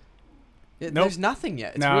least. There's nothing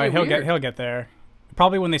yet. It's no, really he'll get there.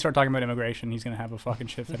 Probably when they start talking about immigration, he's gonna have a fucking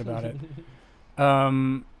shit fit about it.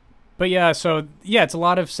 But yeah, so yeah, it's a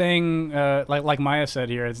lot of saying, like Maya said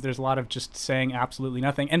here. There's a lot of just saying absolutely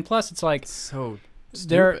nothing, and plus it's like so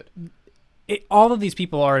stupid. All of these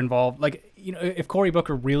people are involved. Like, you know, if Cory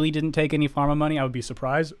Booker really didn't take any pharma money, I would be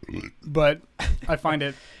surprised. But I find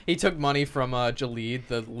it. He took money from Gilead,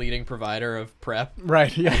 the leading provider of PrEP.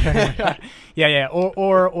 Right. Yeah.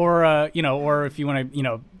 Or you know, or if you want to, you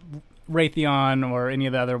know, Raytheon or any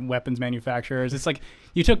of the other weapons manufacturers. It's like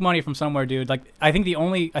you took money from somewhere, dude. Like I think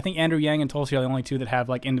Andrew Yang and Tulsi are the only two that have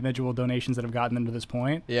like individual donations that have gotten them to this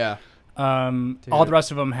point. Yeah. All the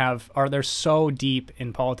rest of them they're so deep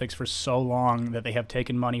in politics for so long that they have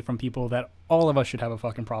taken money from people that all of us should have a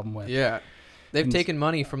fucking problem with. Yeah. They've taken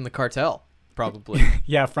money from the cartel, probably.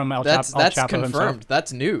 Yeah, from El Chapo. That's confirmed. Himself.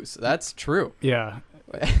 That's news. That's true. Yeah.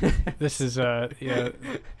 This is yeah.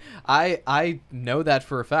 I know that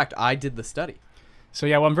for a fact. I did the study. So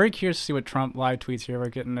yeah, well, I'm very curious to see what Trump live tweets here. We're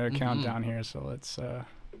getting a countdown here, so let's.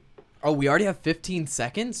 Oh, we already have 15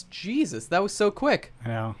 seconds. Jesus, that was so quick. I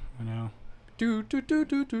know. Do.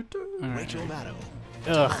 Right. Rachel Maddow.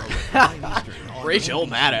 Ugh. Rachel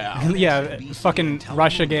Maddow. Yeah, fucking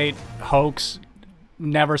Russiagate hoax.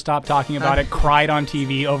 Never stopped talking about it. Cried on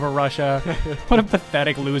TV over Russia. What a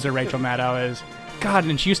pathetic loser Rachel Maddow is. God,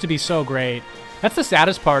 and she used to be so great. That's the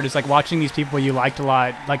saddest part, is like watching these people you liked a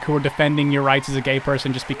lot, like who are defending your rights as a gay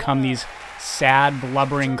person, just become these sad,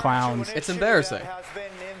 blubbering clowns. It's embarrassing. Has been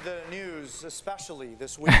in the news, especially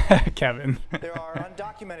this week. Kevin. There are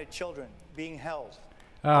undocumented children being held.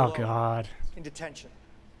 Oh, God. In detention.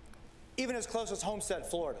 Even as close as Homestead,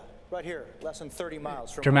 Florida. Right here, less than 30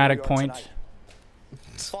 miles from Dramatic point. Tonight.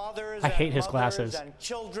 Fathers I hate his glasses. And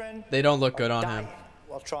children they don't look good on him.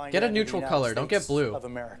 Get a neutral color. Don't get blue. Of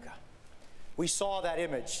America. We saw that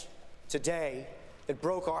image today. It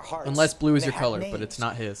broke our hearts. Unless blue is your color, but it's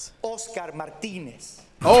not his. Oscar Martinez.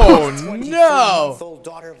 Oh no!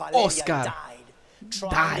 Oscar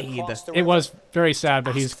died. It was very sad,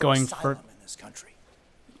 but he's going for.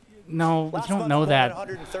 No, you don't know that.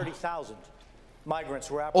 130,000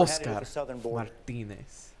 migrants were apprehended at the southern border.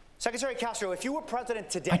 Martinez. Secretary Castro, if you were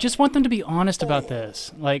president today, I just want them to be honest about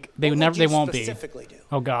this. Like they won't be.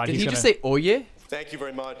 Oh God, did he just say "oye"? Thank you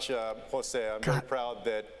very much, Jose. I'm very proud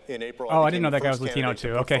that in April. Oh, I didn't know that guy was Latino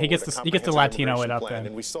too. Okay, he gets the Latino it up then.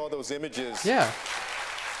 And we saw those images. Yeah.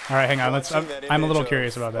 All right, hang on. I'm a little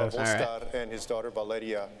curious about this. All right. And his daughter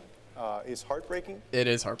Valeria is heartbreaking. It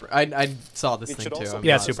is heartbreaking. I saw this thing too.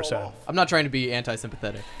 Yeah, it's super sad. I'm not trying to be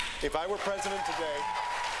anti-sympathetic. If I were president today.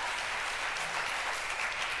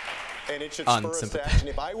 And it should spur us to action.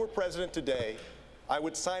 If I were president today, I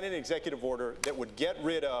would sign an executive order that would get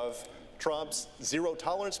rid of Trump's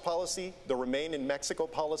zero-tolerance policy, the Remain in Mexico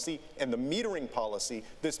policy, and the metering policy.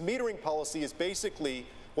 This metering policy is basically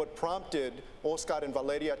what prompted Oscar and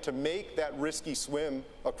Valeria to make that risky swim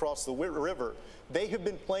across the river. They have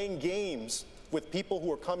been playing games with people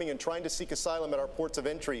who are coming and trying to seek asylum at our ports of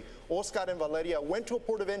entry. Oscar and Valeria went to a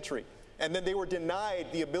port of entry, and then they were denied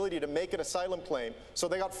the ability to make an asylum claim. So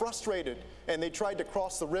they got frustrated, and they tried to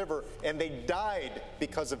cross the river, and they died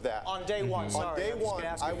because of that. On day one, On day one,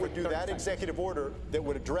 I would do that executive order that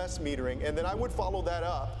would address metering, and then I would follow that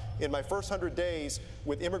up in my first 100 days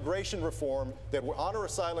with immigration reform that would honor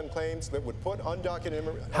asylum claims, that would put undocumented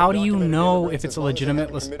immigrants. How do you know if it's a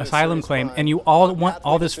legitimate asylum claim and you all want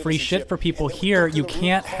all this free shit for people here? You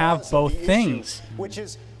can't have both things. Which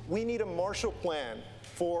is, we need a Marshall Plan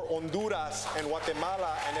for Honduras and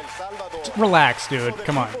Guatemala and El Salvador. Relax, dude.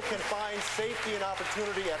 Come on. People can find safety and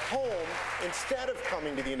opportunity at home instead of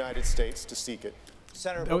coming to the United States to seek it.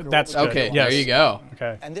 Senator that's good. Okay. Yes. There you go.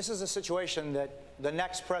 Okay. And this is a situation that the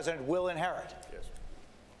next president will inherit. Yes.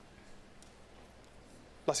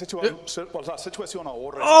 La situación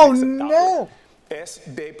ahora oh no!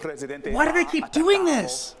 Why do they keep doing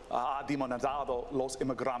this? Ha demonizado los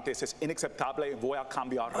inmigrantes. Es inacceptable. Voy a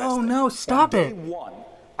cambiar. Oh no! Stop it. Day one,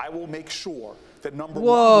 I will make sure that number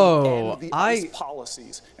Whoa, one, the ICE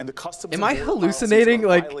policies and the customs. Am I hallucinating?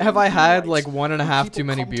 Like, have I had like 1.5 too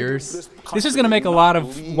many beers? This is gonna make a lot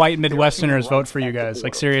of white Midwesterners vote for you guys.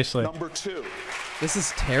 Like seriously. Number two. This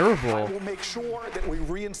is terrible. I will make sure that we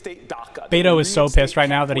reinstate DACA. Beto is so pissed right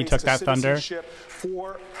now that he took that thunder.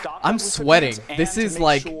 I'm sweating. This is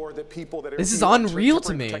like, this is unreal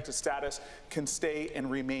to me. Status can stay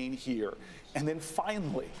and remain here. And then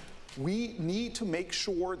finally, we need to make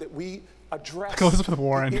sure that we address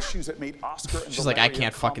the issues that made Oscar and She's like, I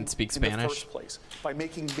can't fucking speak Spanish. By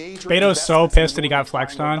making major Beto's so pissed that he got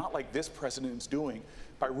flexed on. Not like this president is doing,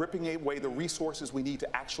 by ripping away the resources we need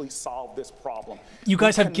to actually solve this problem. You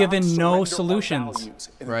guys have given no solutions.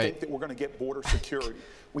 And think that we're going to get border security.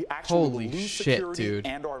 We actually lose security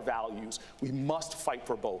and our values. We must fight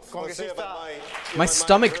for both. My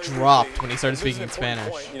stomach dropped when he started speaking Spanish.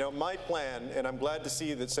 Point. You know, my plan, and I'm glad to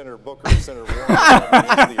see that Senator Booker and Senator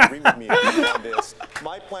Warren agree with me on this.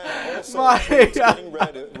 My plan also is getting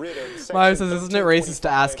rid of Maya says, isn't it racist to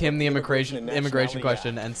ask him the immigration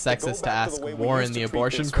question and sexist to ask Warren the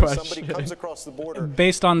abortion question?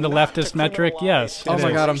 Based on the leftist metric, yes. Oh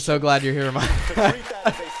my God, I'm so glad you're here, Maya. To treat that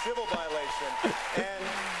as a civil violation.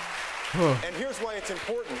 And here's why it's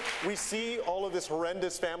important. We see all of this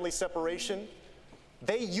horrendous family separation.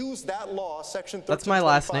 They use that law, Section 1325, that's my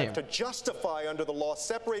last name, to justify under the law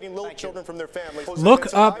separating little children from their families.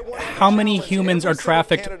 Look up how many humans are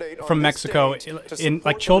trafficked from Mexico in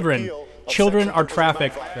like children. Children are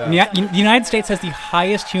trafficked. Yeah. The United States has the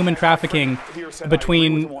highest human trafficking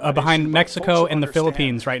behind Mexico and the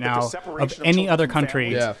Philippines right now of any other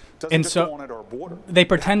country. Yeah. And so they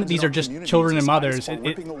pretend that these are just children and mothers.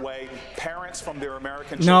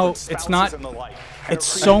 No, it's not. It's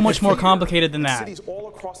so much more complicated than that. Cities all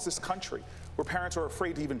across this country where parents are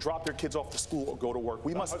afraid to even drop their kids off to school or go to work.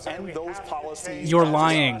 We must end those policies. You're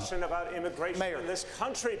lying. About immigration in this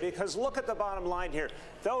country, because look at the bottom line here.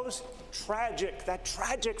 That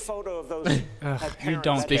tragic photo of those. You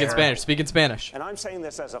don't speak in Spanish. Speak in Spanish. And I'm saying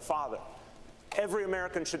this as a father. Every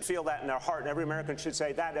American should feel that in their heart, and every American should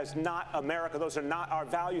say that is not America. Those are not our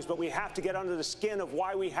values. But we have to get under the skin of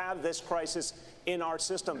why we have this crisis in our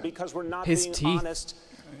system, because we're not being honest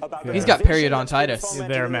about the He's got periodontitis.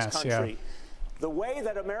 They're a mess, yeah. The way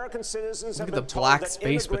that American citizens have been told black that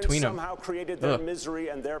space immigrants between them. somehow created their misery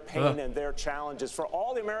and their pain and their challenges. For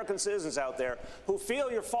all the American citizens out there who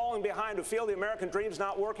feel you're falling behind, who feel the American dream's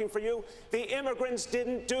not working for you, the immigrants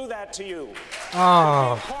didn't do that to you.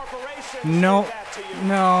 Oh, no,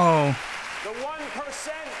 no. The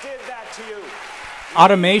 1% did that to you.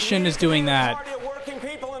 Automation is doing that. Party of working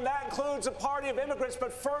people, and that includes a party of immigrants.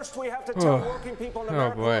 But first, we have to tell working people in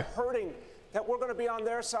America who are hurting that we're going to be on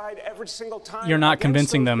their side every single time. You're not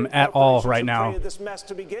convincing them at all right now. This mess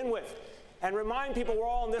to begin with. And remind people we're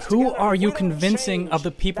all in this Who together. are you convincing of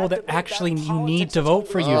the people that actually you need to vote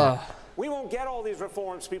for you? We won't get all these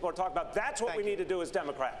reforms people are talking about. That's what we need to do as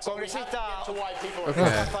Democrats.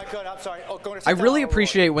 I really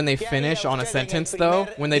appreciate when they finish on a sentence, though,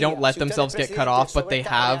 when they don't let themselves get cut off, but they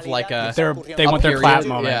have like they want their clap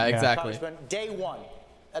moment. Yeah, exactly. Day one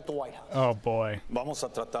at the White House. Oh boy. Vamos a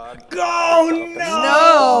tratar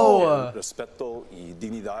no! respeto y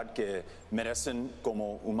dignidad que merecen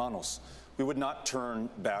como humanos. We would not turn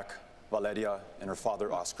back Valeria and her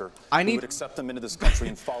father Oscar. We would accept them into this country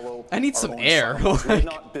and follow. I need some air.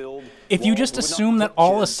 If you just assume that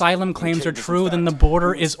all asylum claims are true, then the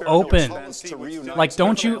border is open. Like,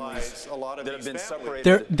 don't you?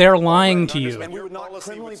 They're lying to you.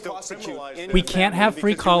 We can't have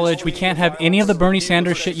free college. We can't have any of the Bernie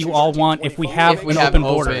Sanders shit you all want if we have an open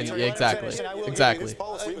border. Yeah, exactly. Exactly.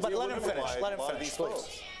 But let him finish. Let him finish,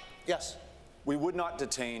 please. Yes. We would not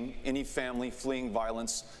detain any family fleeing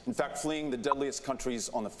violence, in fact, fleeing the deadliest countries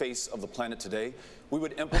on the face of the planet today. We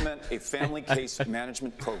would implement a family case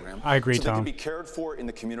management program. I agree, so Tom. they could be cared for in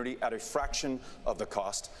the community at a fraction of the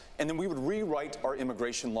cost. And then we would rewrite our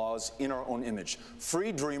immigration laws in our own image.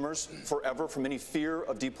 Free dreamers forever from any fear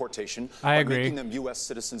of deportation. I agree. By making them U.S.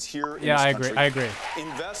 citizens here in this country. I agree.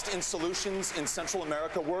 Invest in solutions in Central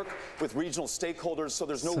America, work with regional stakeholders so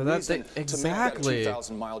there's no reason to make that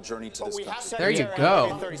 2,000-mile journey to this country. There you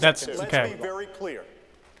go. That's okay. Let's be very clear.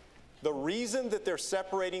 The reason that they're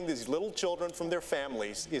separating these little children from their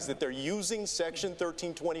families is that they're using Section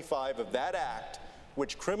 1325 of that act,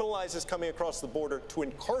 which criminalizes coming across the border, to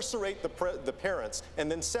incarcerate the parents and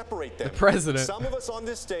then separate them. The president. Some of us on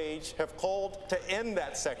this stage have called to end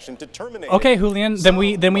that section, to terminate Okay, it. Julian, then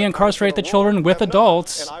we incarcerate the children with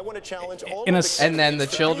adults. And I want to challenge all and then the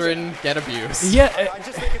children get abused. Yeah. I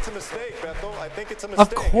just think it's a mistake, Bethel. I think it's a mistake.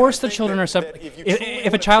 Of course the children are separated.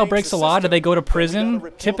 If a child breaks the law, do they go to prison?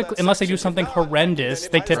 Typically, unless they do something horrendous,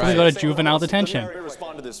 they typically go to juvenile detention. Let me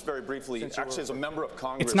respond to this very briefly. Actually, as a member of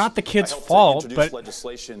Congress, it's not the kid's fault, but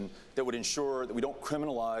legislation that would ensure that we don't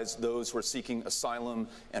criminalize those who are seeking asylum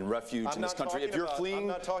and refuge in this country. If you're fleeing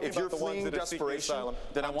desperation,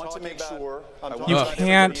 then I want to make sure you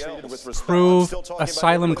can't prove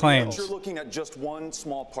asylum claims. You're looking at just one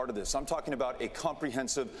small part of this. I'm talking about a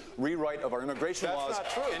comprehensive rewrite of our immigration laws.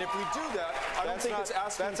 And if we do that, I don't think it's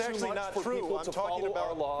asking too much for people to follow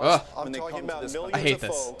our laws when they come to this country. I hate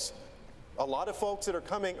this. A lot of folks that are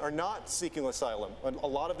coming are not seeking asylum. A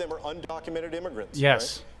lot of them are undocumented immigrants.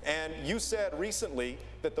 Yes. Right? And you said recently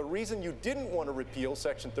that the reason you didn't want to repeal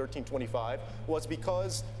Section 1325 was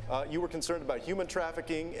because you were concerned about human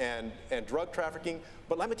trafficking and drug trafficking.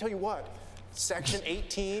 But let me tell you what. Section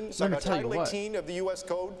 18, Title 18 of the U.S.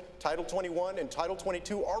 Code, Title 21, and Title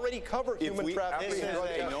 22 already cover human trafficking.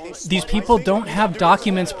 These people don't have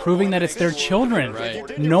documents proving that it's their children.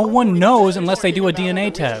 Right. No one knows unless they do a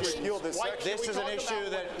DNA test. This is an issue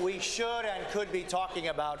that we should and could be talking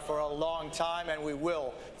about for a long time, and we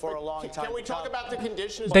will for a long time. Can we talk about the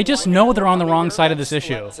conditions? They just know they're on the wrong side of this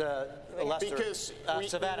issue. Because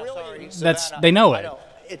They know it.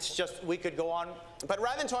 It's just, we could go on. But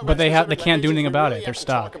rather than talk but about they can't do anything about it. They're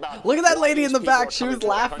stuck. Look at that lady in the back. She was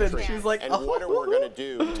laughing. She was like, and what are we going to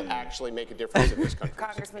do to actually make a difference in this country?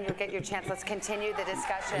 Congressman, you'll get your chance. Let's continue the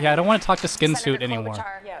discussion. Yeah, I don't want to talk to Skin Suit anymore.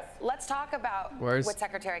 Yes. Let's talk about what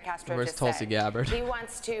Secretary Castro just said. Where's Tulsi Gabbard? He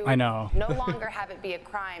wants to no longer have it be a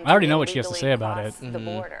crime. I already know what she has to say about it. The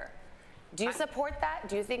border. Do you support that?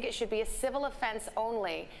 Do you think it should be a civil offense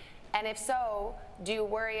only? And if so, do you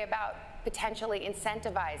worry about potentially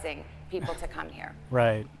incentivizing people to come here?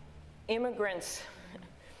 Right. Immigrants,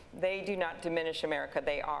 they do not diminish America.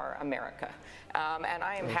 They are America. And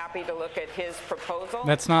I am happy to look at his proposal.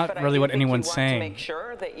 That's not really what anyone's saying. To make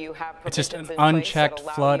sure that you have it's just an unchecked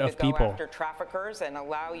flood of people. Go after traffickers and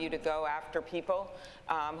allow you to go after people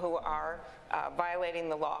who are violating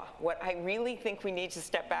the law. What I really think we need to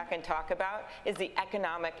step back and talk about is the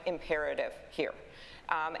economic imperative here.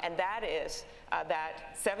 And that is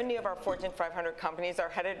that 70 of our Fortune 500 companies are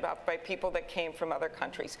headed up by people that came from other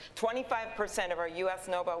countries. 25% of our U.S.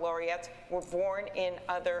 Nobel laureates were born in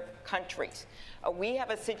other countries. We have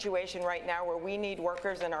a situation right now where we need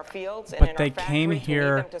workers in our fields and in our factories. But they came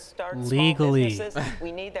here legally.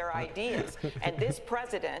 We need their ideas. And this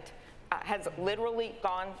president has literally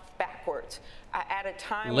gone backwards at a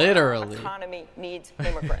time when our economy needs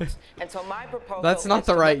immigrants. And so my proposal That's not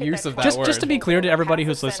the right use of that word. Just to be clear to everybody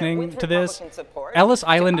who's listening to this, Ellis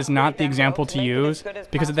Island is not the example to use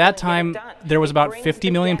because at that time there was about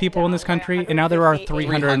 50 million people in this country and now there are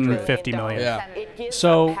 350 million. Yeah.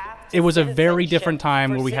 So it was a very different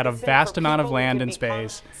time where we had a vast amount of land and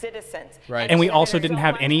space. Right. And we also didn't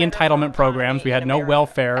have any entitlement programs. We had no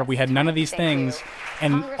welfare. We had none of these things.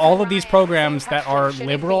 And all of these programs that are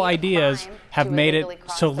liberal ideas have made it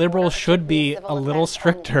so liberals should be a little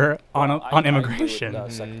stricter on immigration. I agree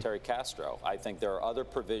with, Secretary Castro. I think there are other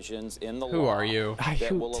provisions in the law. Who are you?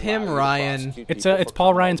 Tim Ryan. It's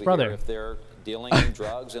Paul Ryan's brother. If they're dealing in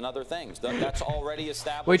drugs and other things. That's already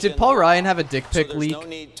established. Wait, did Paul Ryan have a dick pic leak? No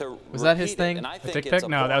need to was that his thing? A dick pic?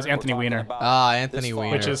 No, that was Anthony Weiner. Ah, Anthony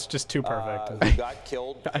Weiner. Which is just too perfect. Who got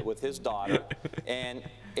killed with his daughter. And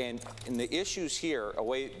the issues here, the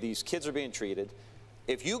way these kids are being treated,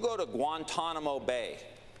 if you go to Guantanamo Bay,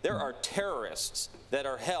 there are terrorists that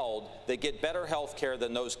are held that get better health care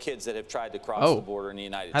than those kids that have tried to cross the border in the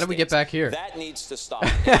United States. How do we get back here? That needs to stop.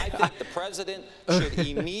 And I think the president should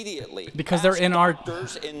immediately because they're in our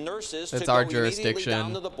doctors and nurses that's to go our immediately jurisdiction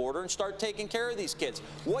down to the border and start taking care of these kids.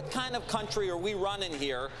 What kind of country are we running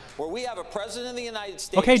here where we have a president of the United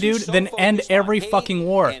States? Okay, dude, then end every fucking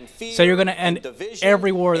war. So you're going to end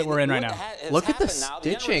every war that we're in right now. Look at the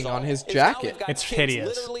stitching on his jacket. It's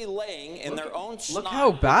hideous. Literally laying in their own look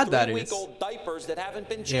how bad that is. Diapers that haven't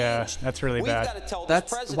been changed. Yeah, that's really bad.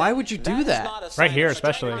 That's why would you do that? Right here,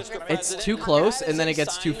 especially. It's too close, and then it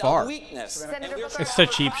gets too far. It's so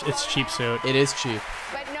cheap. It's cheap suit. It is cheap.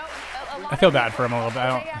 I feel bad for him a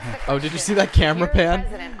little bit. Oh, did you see that camera pan?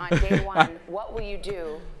 President, on day one, what will you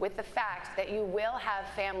do with the fact that you will have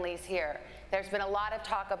families here? There's been a lot of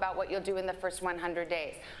talk about what you'll do in the first 100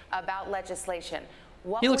 days, about legislation.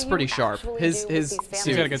 What he looks pretty sharp. His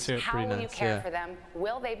suit. Got a good suit. How pretty will nice. you care for them?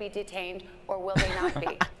 Will they be detained or will they not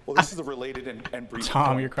be? Well, this is a related and brief Tom,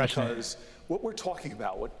 point you're crushing because what we're talking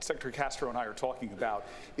about, what Secretary Castro and I are talking about,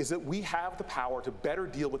 is that we have the power to better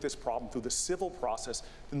deal with this problem through the civil process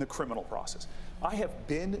than the criminal process. I have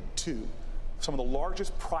been to some of the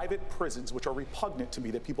largest private prisons, which are repugnant to me,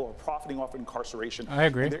 that people are profiting off incarceration. I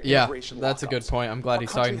agree. Yeah, that's a good point. I'm glad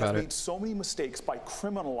he's talking about it. Our country has made so many mistakes by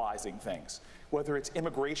criminalizing things, whether it's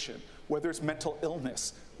immigration, whether it's mental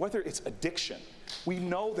illness, whether it's addiction. We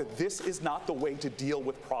know that this is not the way to deal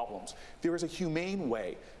with problems. There is a humane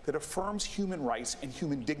way that affirms human rights and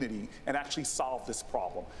human dignity and actually solve this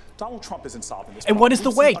problem. Donald Trump isn't solving this problem. And what is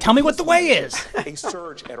the way? Tell me what the way is. A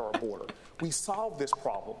surge at our border. We solve this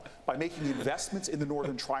problem by making investments in the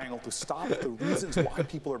Northern Triangle to stop the reasons why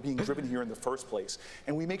people are being driven here in the first place.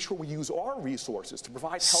 And we make sure we use our resources to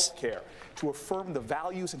provide health care, to affirm the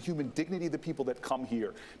values and human dignity of the people that come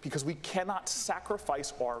here, because we cannot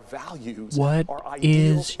sacrifice our values, our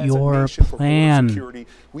ideals as a nation for border security.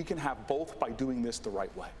 We can have both by doing this the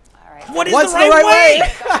right way. All right. What is the right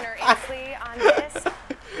way? Governor Inslee on this.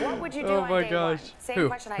 What would you do on day one? Same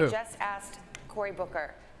question I just asked Cory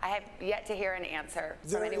Booker. I have yet to hear an answer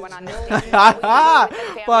from anyone on this stage.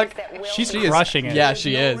 Fuck. She's crushing it. Yeah,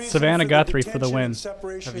 she is. Savannah Guthrie for the win.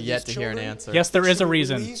 Have yet to hear an answer. Yes, there is a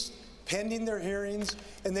reason. Pending their hearings,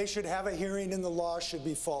 and they should have a hearing, and the law should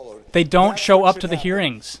be followed. They don't show up to the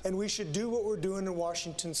hearings. And we should do what we're doing in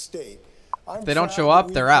Washington State. They don't show up,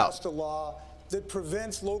 they're out. Passed a law that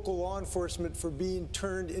prevents local law enforcement from being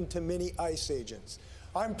turned into mini ICE agents.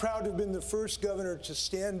 I'm proud to have been the first governor to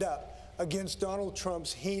stand up against Donald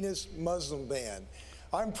Trump's heinous Muslim ban.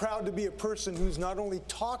 I'm proud to be a person who's not only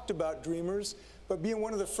talked about Dreamers, but being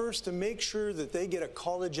one of the first to make sure that they get a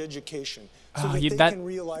college education so that they can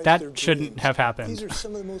realize their dreams. That shouldn't have happened. These are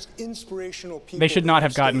some of the most inspirational people. They should not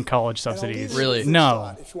have gotten college subsidies. Really?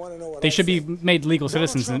 No. They should be made legal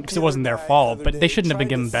citizens because it wasn't their fault, but they shouldn't have been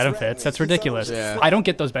given benefits. That's ridiculous. Yeah. I don't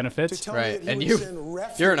get those benefits. Right. And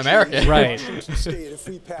you're an American. Right. If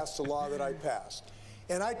we passed the law that I passed.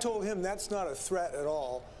 And I told him that's not a threat at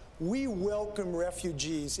all. We welcome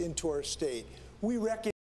refugees into our state. We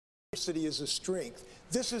recognize diversity is a strength.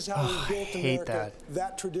 This is how we built America.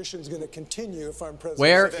 That tradition is going to continue if I'm president.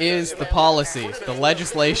 Where is the policy, the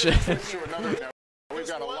legislation?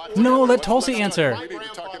 No, let Tulsi answer. My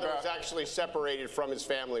grandfather was actually separated from his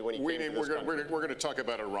family when he came to this country. We're going to talk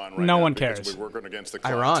about Iran right no now. one cares. We're working against the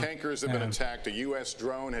cloud. Iran. Tankers have been attacked. A U.S.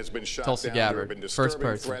 drone has been shot Tulsi down. Gabbard, There have been first disturbing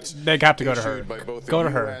person. threats They have to go to her. by both Go the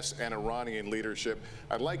to her. U.S. and Iranian leadership.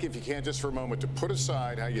 I'd like, if you can, just for a moment, to put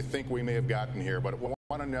aside how you think we may have gotten here. But what I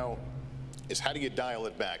want to know is, how do you dial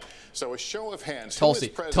it back? So a show of hands, who is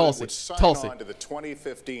president would sign on to the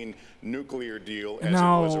 2015 nuclear deal as it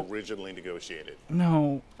was originally negotiated?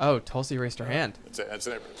 No. Oh, Tulsi raised her hand.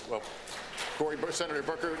 Well, Senator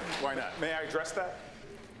Booker, why not? May I address that?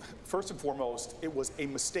 First and foremost, it was a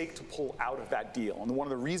mistake to pull out of that deal. And one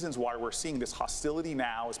of the reasons why we're seeing this hostility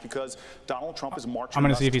now is because Donald Trump is marching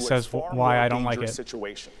us to a far more dangerous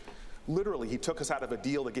situation. Literally, he took us out of a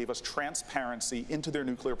deal that gave us transparency into their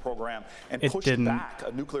nuclear program and pushed back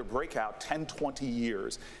a nuclear breakout 10, 20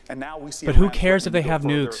 years. And now we see. But who cares if they have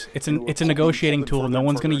nukes? It's a negotiating tool. No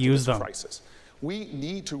one's going to use them. We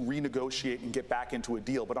need to renegotiate and get back into a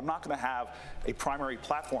deal, but I'm not going to have a primary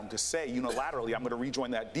platform to say unilaterally I'm going to rejoin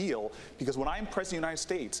that deal, because when I'm president of the United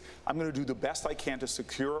States, I'm going to do the best I can to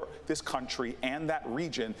secure this country and that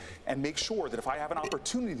region and make sure that if I have an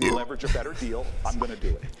opportunity to leverage a better deal, I'm going to do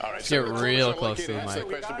it. All right, get real close to the mic.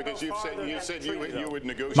 Because you said you would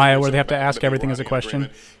negotiate. Maya, where they have to ask everything as a question,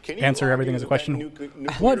 answer everything as a question.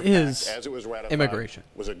 What is immigration?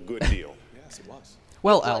 Was a good deal. Yes, it was.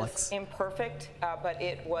 Well, Alex. Imperfect, but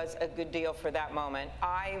it was a good deal for that moment.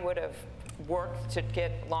 I would have worked to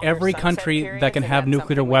get longer every country that can have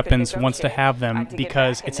nuclear weapons wants to have them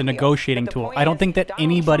because it's a negotiating tool. I don't think that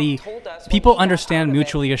people understand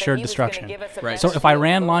mutually assured destruction. Right. So if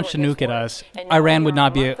Iran launched a nuke at us, Iran would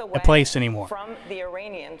not be a place anymore.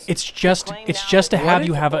 It's just to have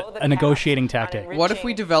you have a negotiating tactic. What if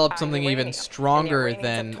we developed something even stronger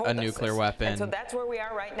than a nuclear weapon?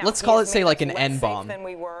 Let's call it, say, like an N-bomb. And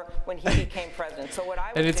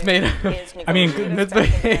it's made. I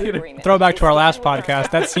mean, throw back to our last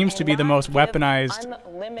podcast. That seems to be the most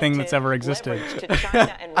weaponized thing that's ever existed. To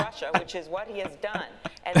China and Russia, which is what he has done.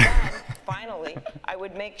 And then, finally, I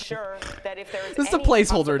would make sure that if there is this is a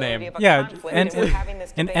placeholder name. Yeah,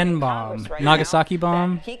 an N-bomb, Nagasaki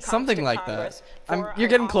bomb, something like that. You're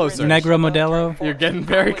getting closer. Negro Modelo. You're getting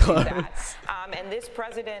very close. And this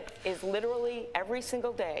president is literally every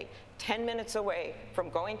single day 10 minutes away from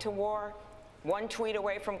going to war, one tweet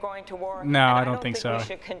away from going to war. No, I don't think so. We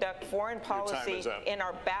should conduct foreign policy in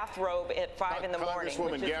our bathrobe at 5 in the morning, which is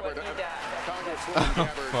what he does.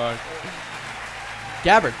 Fuck.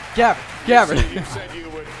 Gabbard. You said you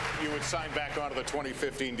would sign back onto the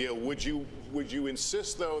 2015 deal. Would you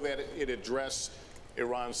insist, though, that it address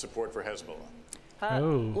Iran's support for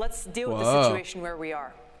Hezbollah? Let's deal with the situation where we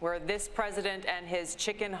are, where this president and his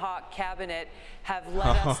chicken hawk cabinet have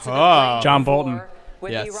led us to the John Bolton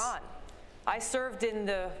with Iran. I served in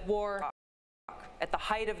the war at the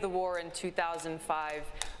height of the war in 2005,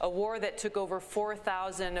 a war that took over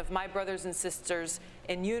 4,000 of my brothers and sisters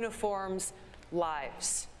in uniforms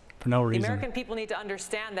lives. For no reason. The American people need to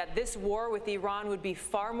understand that this war with Iran would be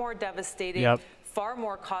far more devastating, far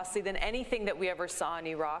more costly than anything that we ever saw in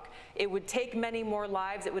Iraq. It would take many more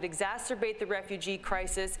lives. It would exacerbate the refugee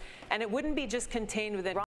crisis. And it wouldn't be just contained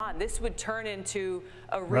within Iran. This would turn into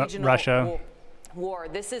a regional Russia. War.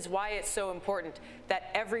 This is why it's so important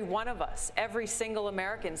that every one of us, every single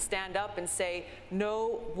American, stand up and say,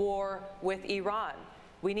 no war with Iran.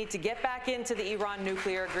 We need to get back into the Iran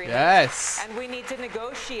nuclear agreement. Yes. And we need to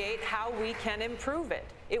negotiate how we can improve it.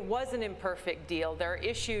 It was an imperfect deal. There are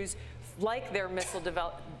issues like their missile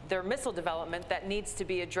development that needs to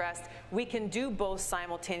be addressed. We can do both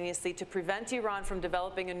simultaneously to prevent Iran from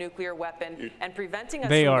developing a nuclear weapon and preventing us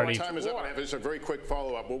from going to war. Time is up, and I have just a very quick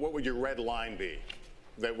follow-up. Well, what would your red line be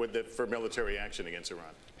for military action against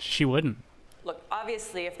Iran? She wouldn't. Look,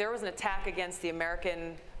 obviously, if there was an attack against the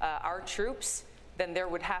American, our troops, then there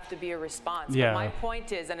would have to be a response. Yeah. But my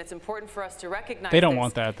point is, and it's important for us to recognize they don't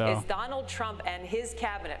want that, though. Is Donald Trump and his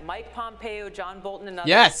cabinet, Mike Pompeo, John Bolton, and others,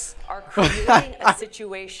 yes. are creating a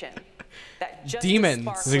situation that just demons.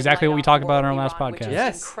 This is exactly what we talked about in our last podcast.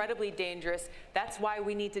 Which is incredibly dangerous. That's why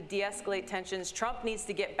we need to de-escalate tensions. Trump needs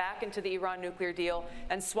to get back into the Iran nuclear deal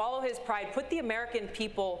and swallow his pride. Put the American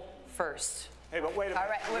people first. Hey, but wait a minute. All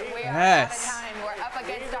right, we are out of time. We're up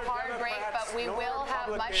against a hard break, but we will have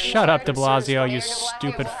much Shut more up, de Blasio, you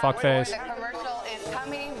stupid fuckface. The commercial is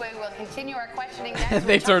coming. We will continue our questioning.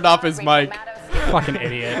 They turned off his mic. Fucking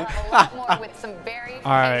idiot. All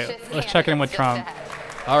right, let's check in with Trump.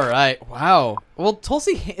 All right. Wow. Well,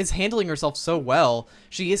 Tulsi is handling herself so well.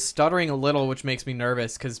 She is stuttering a little, which makes me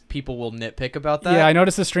nervous because people will nitpick about that. Yeah, I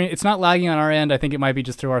noticed the stream. It's not lagging on our end. I think it might be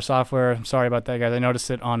just through our software. I'm sorry about that, guys. I noticed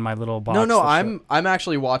it on my little box. No, I'm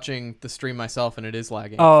actually watching the stream myself, and it is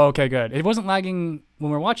lagging. Oh, okay, good. It wasn't lagging when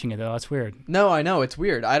we were watching it, though. That's weird. No, I know. It's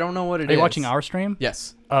weird. I don't know what it is. Are you watching our stream?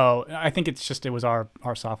 Yes. Oh, I think it's just it was our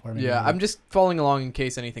software. Maybe. Yeah, I'm just following along in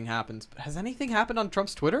case anything happens. But has anything happened on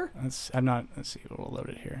Trump's Twitter? Let's see. We'll load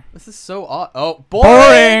it here. This is so odd. Oh,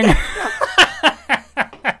 boring!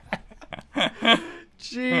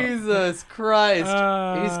 Jesus Christ.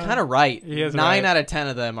 He's kind of right. He is 9 out of 10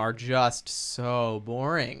 of them are just so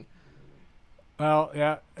boring. Well,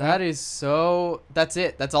 yeah. That is so... That's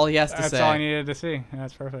it. That's all he has to say. That's all I needed to see.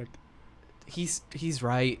 That's perfect. He's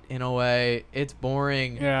right in a way. It's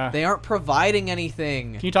boring. Yeah. They aren't providing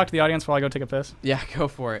anything. Can you talk to the audience while I go take a piss? Yeah, go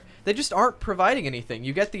for it. They just aren't providing anything.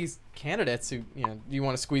 You get these candidates who, you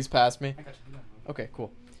want to squeeze past me? Okay,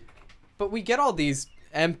 cool. But we get all these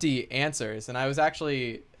empty answers, and I was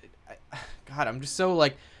actually... God, I'm just so,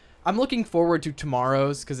 I'm looking forward to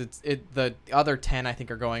tomorrow's, because the other 10, I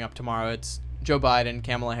think, are going up tomorrow. It's Joe Biden,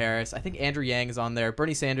 Kamala Harris. I think Andrew Yang is on there.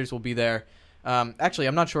 Bernie Sanders will be there. Actually,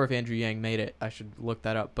 I'm not sure if Andrew Yang made it. I should look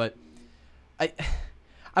that up. But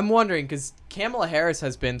I'm wondering, because Kamala Harris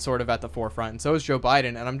has been sort of at the forefront, and so is Joe Biden,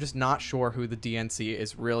 and I'm just not sure who the DNC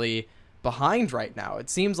is really behind right now. It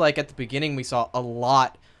seems like at the beginning we saw a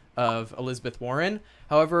lot of Elizabeth Warren.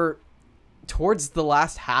 However, towards the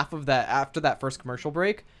last half of that, after that first commercial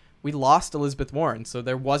break, we lost Elizabeth Warren, so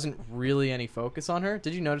there wasn't really any focus on her.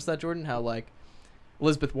 Did you notice that, Jordan? How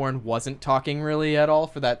Elizabeth Warren wasn't talking really at all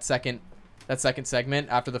for that second segment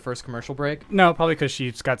after the first commercial break? No, probably because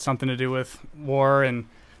she's got something to do with war and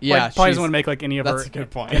yeah, probably doesn't want to make any of her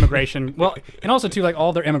immigration. Well, and also too,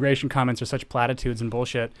 all their immigration comments are such platitudes and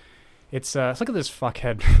bullshit. It's look at this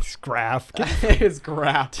fuckhead, this graph. His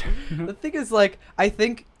graph. The thing is, I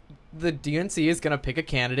think the DNC is gonna pick a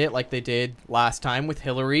candidate like they did last time with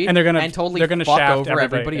Hillary, and they're gonna fuck shaft over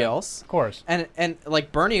everybody else. Of course. And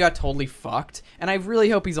Bernie got totally fucked, and I really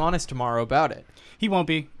hope he's honest tomorrow about it. He won't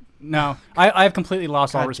be. No, I have completely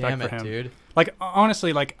lost all respect for him, dude.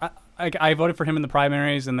 Honestly, I voted for him in the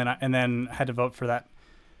primaries, and then had to vote for that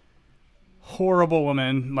horrible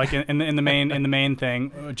woman, in the main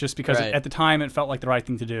thing, just because at the time it felt like the right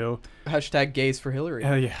thing to do. Hashtag gays for Hillary.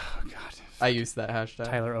 Oh yeah, oh, God. I used that hashtag.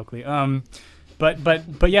 Tyler Oakley.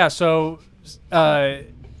 But yeah. So,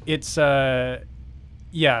 it's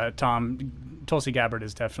yeah, Tom. Tulsi Gabbard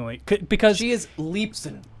is definitely because she is leaps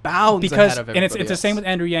and bounds ahead of everybody and it's the same with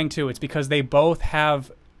Andrew Yang too. It's because they both have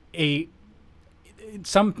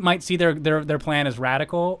some might see their plan as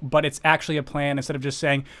radical, but it's actually a plan instead of just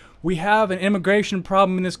saying we have an immigration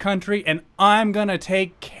problem in this country and I'm gonna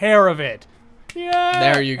take care of it.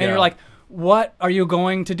 Yeah. There you go. And you're like, what are you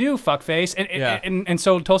going to do, fuckface? And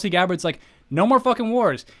so Tulsi Gabbard's like, no more fucking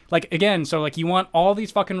wars. Again, so you want all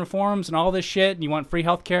these fucking reforms and all this shit, and you want free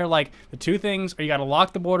healthcare. The two things are you got to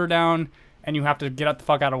lock the border down and you have to get the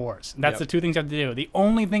fuck out of wars. And that's the two things you have to do. The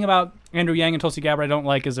only thing about Andrew Yang and Tulsi Gabbard I don't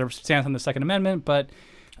like is their stance on the Second Amendment, but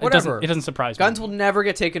Whatever. It doesn't surprise me. Guns will never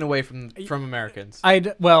get taken away from Americans.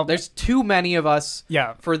 There's too many of us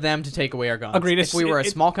for them to take away our guns. Agreed. If we were a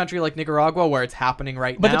small country like Nicaragua where it's happening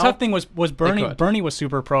right now. But the tough thing was Bernie was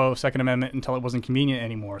super pro Second Amendment until it wasn't convenient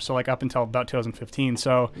anymore. So like up until about 2015.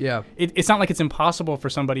 So it's not like it's impossible for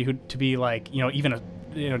somebody to be like, even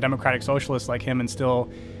a democratic socialist like him and still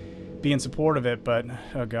be in support of it. But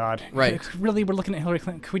oh God. Right. Really, we're looking at Hillary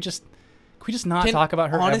Clinton. Could we just not talk about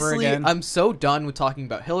her ever again? I'm so done with talking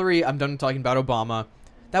about Hillary. I'm done with talking about Obama.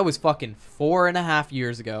 That was fucking 4.5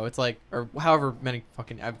 years ago. It's like, or however many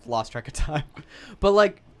I've lost track of time. But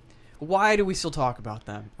like, why do we still talk about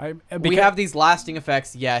them? We have these lasting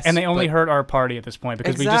effects, yes. And they only hurt our party at this point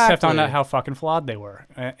because we just have found out how fucking flawed they were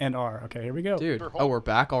and are. Okay, here we go. Dude, we're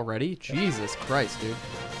back already? Jesus Christ, dude.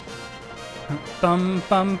 Bum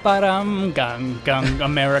bum ba-dum, gung gung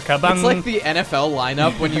America bum. It's like the NFL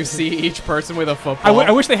lineup when you see each person with a football.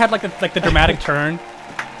 I wish they had like the dramatic turn,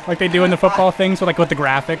 like they do in the football things with the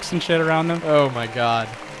graphics and shit around them. Oh my God.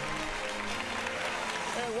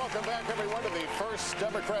 And welcome back, everyone, to the first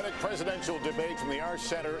Democratic presidential debate from the Arch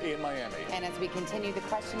Center in Miami. And as we continue the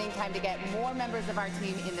questioning, time to get more members of our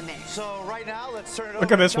team in the mix. So right now, let's turn it over.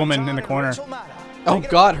 Look at this woman in the corner. Oh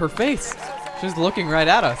God, her face. She's looking right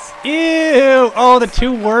at us. Ew! Oh, the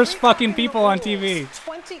two worst fucking people on TV.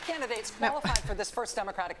 20 candidates qualified for this first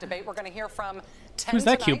Democratic debate. We're going to hear from 10 Who's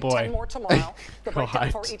that tonight, cute boy? 10 more tomorrow. The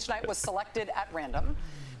breakdown for each night was selected at random.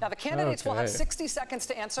 Now, the candidates will have 60 seconds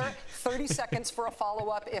to answer, 30 seconds for a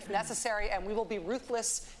follow-up if necessary, and we will be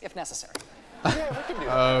ruthless if necessary. Yeah, we can do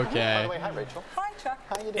that. Okay. By the way, hi, Rachel. Hi, Chuck.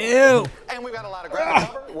 How you doing? Ew. And we've got a lot of ground to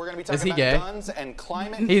cover. We're going to be talking about guns and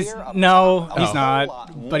climate here. No, he's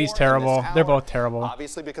not, but he's terrible. They're both terrible.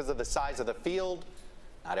 Obviously, because of the size of the field,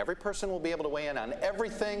 not every person will be able to weigh in on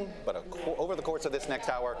everything, but over the course of this next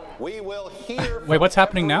hour, we will hear Wait, what's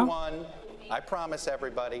happening now? I promise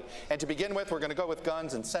everybody. And to begin with, we're going to go with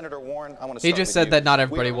guns. And Senator Warren, I want to start He just said that not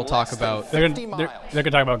everybody will talk about. They're going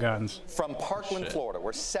to talk about guns. From Parkland, Florida,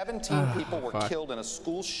 where 17 people were killed in a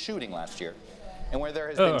school shooting last year, and where there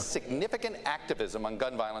has been significant activism on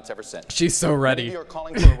gun violence ever since. She's so ready. Many of you are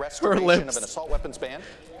calling for a restoration of an assault weapons ban.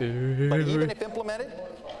 But even if implemented,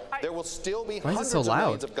 there will still be hundreds of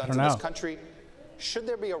millions of guns in this country. Should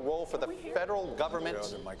there be a role for the federal government?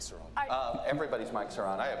 Everybody's mics are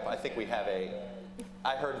on. I think we have a.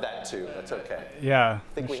 I heard that too. That's okay. Yeah. I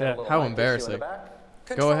think we have a little How embarrassing.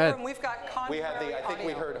 Go ahead. We've got we have the. I think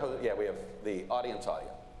we heard. Yeah, we have the audience audio.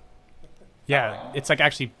 Yeah, it's like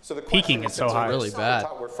actually peaking. It's so high. Really bad.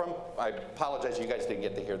 We're from. I apologize. You guys didn't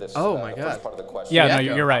get to hear this. Oh my God. First part of the question. Yeah, no,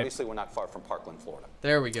 you're right. Obviously, we're not far from Parkland, Florida.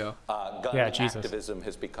 There we go. Gun activism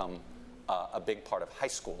has become a big part of high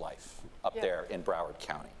school life up there in Broward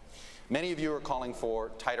County. Many of you are calling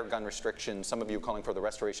for tighter gun restrictions. Some of you are calling for the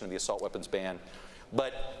restoration of the assault weapons ban.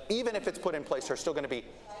 But even if it's put in place, there's still going to be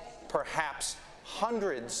perhaps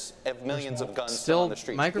hundreds of millions of guns still on the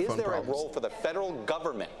streets. Is there a role for the federal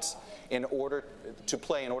government in order to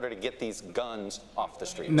play in order to get these guns off the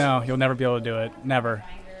streets? No, you'll never be able to do it. Never.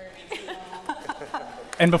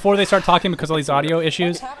 And before they start talking, because of these audio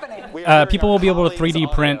issues, people will be able to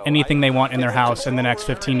 3D print anything they want in their house in the next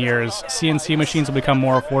 15 years. CNC machines will become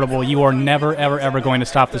more affordable. You are never, ever, ever going to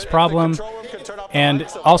stop this problem. And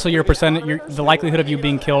also, the likelihood of you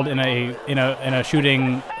being killed in a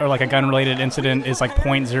shooting or like a gun-related incident is like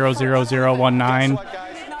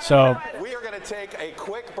 0.00019. So we are going to take a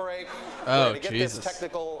quick break to get this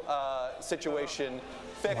technical situation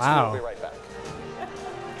fixed. Wow. We'll be right back.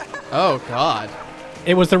 Oh God.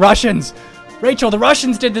 It was the Russians. Rachel, the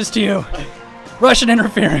Russians did this to you. Russian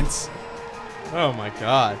interference. Oh my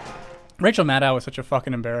God. Rachel Maddow was such a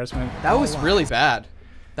fucking embarrassment. That was really bad.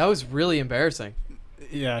 That was really embarrassing.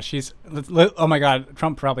 Yeah, she's. Oh my God,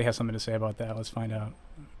 Trump probably has something to say about that. Let's find out.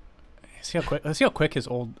 Let's see how quick his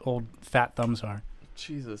old fat thumbs are.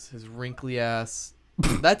 Jesus, his wrinkly ass.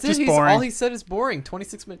 That's it. All he said is boring.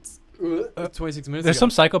 26 minutes. 26 minutes. There's some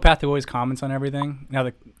psychopath who always comments on everything. Now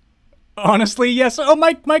honestly, yes. Oh,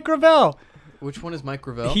 Mike Gravel. Which one is Mike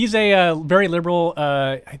Gravel? He's a very liberal.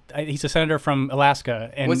 He's a senator from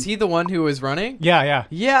Alaska. And was he the one who was running? Yeah.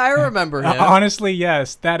 Yeah, I remember him. Honestly,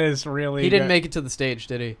 yes. That is really. He didn't make it to the stage,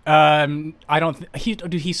 did he? I don't.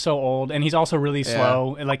 He's so old, and he's also really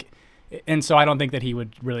slow. And so I don't think that he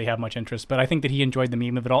would really have much interest. But I think that he enjoyed the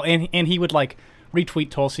meme of it all, and he would like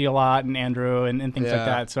retweet Tulsi a lot and Andrew and things like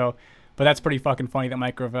that. So, but that's pretty fucking funny that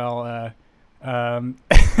Mike Gravel.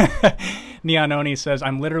 Neononi says,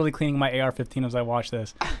 "I'm literally cleaning my AR-15 as I watch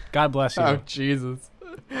this." God bless you. Oh Jesus.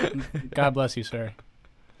 God bless you, sir.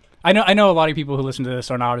 I know a lot of people who listen to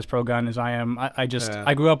this are not as pro-gun as I am.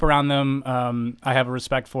 I grew up around them. I have a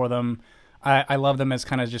respect for them. I love them as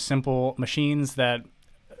kind of just simple machines that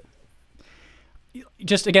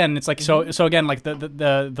just, again, it's like, so again, like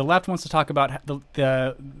the left wants to talk about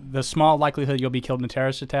the small likelihood you'll be killed in a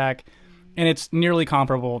terrorist attack, and it's nearly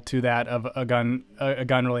comparable to that of a gun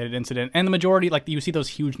related incident. And the majority, like, you see those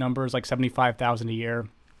huge numbers, like 75,000 a year,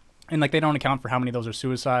 and like they don't account for how many of those are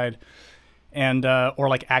suicide and or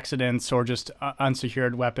like accidents or just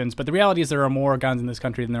unsecured weapons. But the reality is there are more guns in this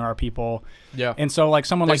country than there are people. Yeah. And so like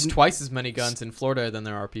There's twice as many guns in Florida than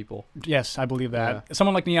there are people. Yes, I believe that. Yeah.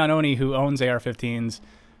 Someone like Neon Oni, who owns AR-15s,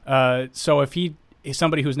 so if he is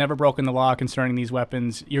somebody who's never broken the law concerning these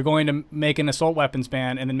weapons, you're going to make an assault weapons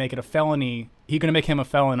ban and then make it a felony. You're going to make him a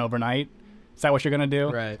felon overnight. Is that what you're going to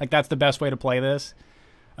do? Right. Like, that's the best way to play this.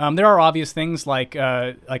 There are obvious things like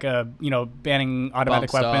banning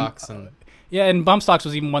automatic weapons. Yeah, and bump stocks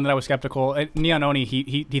was even one that I was skeptical. Neon Oni,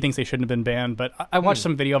 he thinks they shouldn't have been banned, but I watched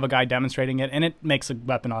some video of a guy demonstrating it, and it makes a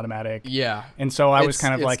weapon automatic. Yeah. And so I was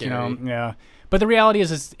kind of like, scary. Yeah. But the reality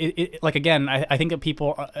is like, again, I think that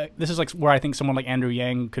people, this is like where I think someone like Andrew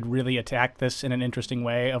Yang could really attack this in an interesting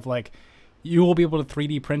way of like, you will be able to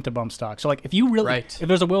 3D print a bump stock. So like, if you really, if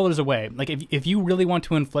there's a will, there's a way. Like if you really want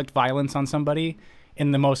to inflict violence on somebody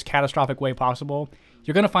in the most catastrophic way possible,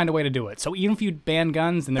 you're going to find a way to do it. So even if you ban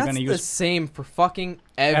guns, then they're going to use... That's the same for fucking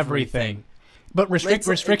everything. But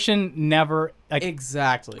restriction never... Like,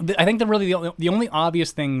 exactly. I think the only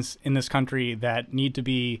obvious things in this country that need to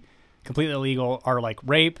be completely illegal are like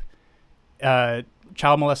rape,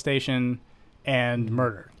 child molestation, and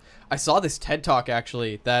murder. I saw this TED Talk,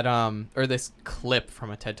 actually, that or this clip from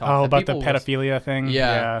a TED Talk. Oh, about the pedophilia thing?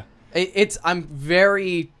 Yeah. I'm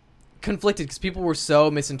very... conflicted because people were so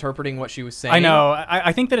misinterpreting what she was saying. I know.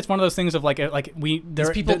 I think that it's one of those things of these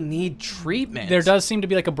people need treatment. There does seem to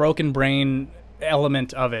be like a broken brain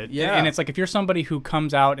element of it. Yeah. And it's like, if you're somebody who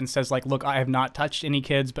comes out and says like, look, I have not touched any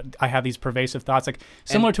kids, but I have these pervasive thoughts, like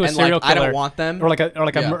similar to a serial killer. I don't want them.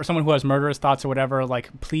 Or someone who has murderous thoughts or whatever,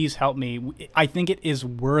 like, please help me. I think it is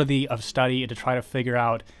worthy of study to try to figure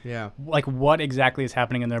out like what exactly is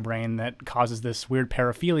happening in their brain that causes this weird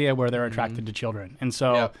paraphilia where they're attracted to children. And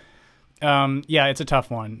so it's a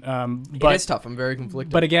tough one. But it is tough. I'm very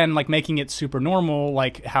conflicted. But again, like making it super normal,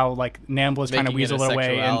 like how like NAMBLA's trying to weasel their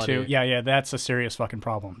way into, that's a serious fucking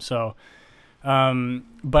problem. So,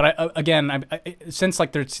 but since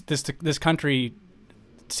like there's this country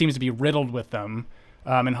seems to be riddled with them,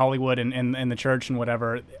 in Hollywood and the church and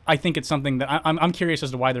whatever, I think it's something that I'm curious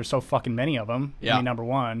as to why there's so fucking many of them. Yeah. I mean, number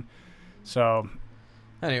one. So.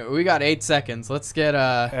 Anyway, we got 8 seconds. Let's get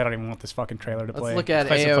I don't even want this fucking trailer to play. Let's look at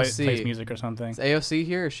AOC. Plays music or something. Is AOC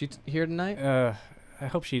here? Is she here tonight? I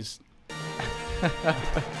hope she's... I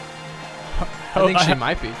think she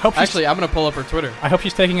might be. Actually, I'm going to pull up her Twitter. I hope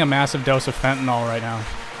she's taking a massive dose of fentanyl right now.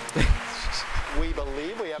 We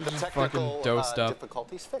believe we have the technical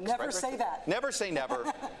difficulties fixed. Never say that. Never say never,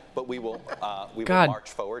 but we will will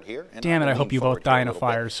march forward here. And damn it, I hope you both die in a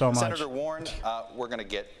fire so much. Senator Warren, we're going to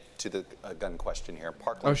get to the gun question here.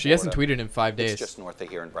 Parkland, she hasn't tweeted in 5 days. It's just north of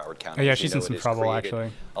here in Broward County. Oh, yeah, she's in some trouble,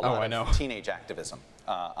 actually. A lot of teenage activism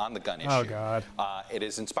on the gun issue. Oh, God. It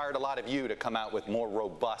has inspired a lot of you to come out with more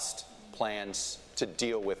robust plans to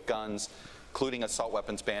deal with guns, including assault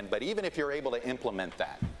weapons ban. But even if you're able to implement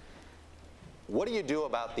that, what do you do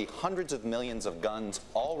about the hundreds of millions of guns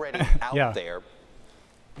already out there?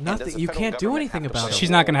 Nothing. You can't do anything about it.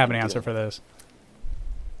 She's not going to have an answer for this.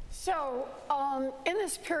 So, in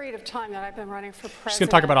this period of time that I've been running for president, she's going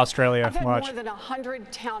to talk about Australia. I've had more than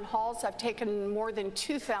 100 town halls. I've taken more than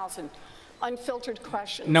 2,000 unfiltered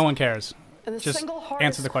questions. No one cares. And the just single hardest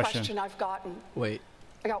answer the question I've gotten. Wait.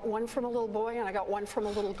 I got one from a little boy and I got one from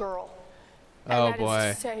a little girl. And oh that boy.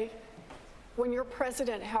 Is to say, when you're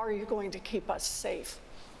president, how are you going to keep us safe?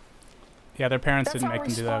 Yeah, their parents didn't make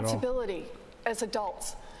them do that at all. That's our responsibility as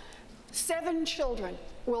adults. 7 children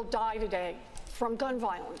will die today from gun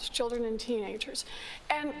violence, children and teenagers.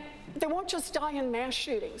 And they won't just die in mass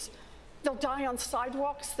shootings. They'll die on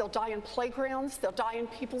sidewalks, they'll die in playgrounds, they'll die in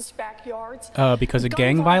people's backyards. Because of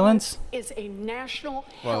gang violence? Is a national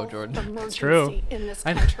health emergency in this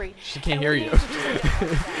country. She can't hear you.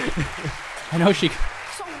 I know she...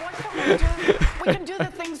 So what can we do? We can do the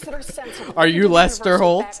things that are sensible. Are you Lester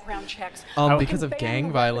Holt? Because of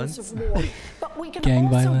gang violence. But we can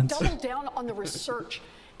also double down on the research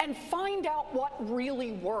and find out what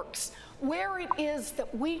really works, where it is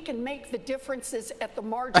that we can make the differences at the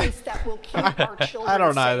margins that will keep our children I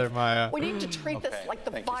don't safe. either, Maya. We need to treat this like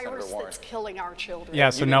the virus that's killing our children. Yeah,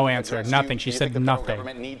 so no answer. Nothing. She said nothing. The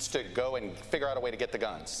government needs to go and figure out a way to get the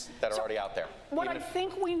guns that are already out there. What I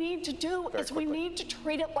think we need to do is we need to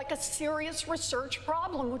treat it like a serious research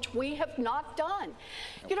problem, which we have not done.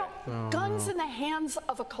 You know, guns in the hands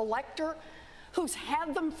of a collector who's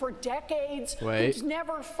had them for decades, who's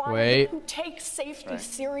never fired them, who takes safety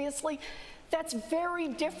seriously, that's very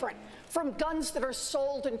different from guns that are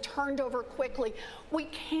sold and turned over quickly. We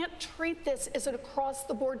can't treat this as an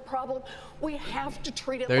across-the-board problem. We have to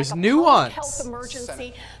treat it like a public health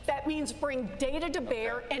emergency. That means bring data to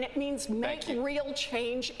bear, and it means make real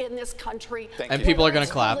change in this country. And people are going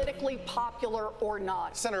to clap. Politically popular or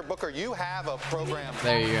not. Senator Booker, you have a program.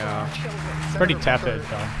 There you go. Pretty tepid,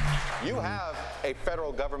 though. You have a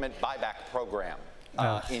federal government buyback program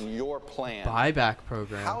in your plan. Buyback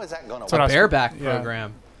program. How is that going to work? It's a bareback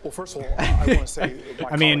program. Well, first of all, I want to say.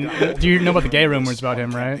 I mean, do you know about the gay rumors about him,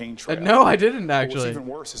 right? No, I didn't actually. What's even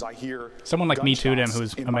worse is I hear someone like Me Too'd him,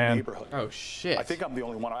 who's a man. Oh shit! I think I'm the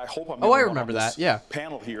only one. I hope I'm. Oh, I remember that. Yeah.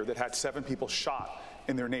 Panel here that had 7 people shot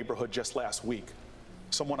in their neighborhood just last week.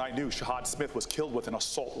 Someone I knew, Shahad Smith, was killed with an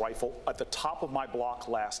assault rifle at the top of my block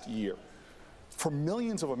last year. For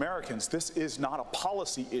millions of Americans, this is not a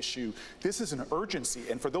policy issue. This is an urgency.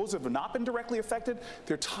 And for those who have not been directly affected,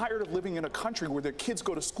 they're tired of living in a country where their kids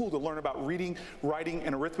go to school to learn about reading, writing,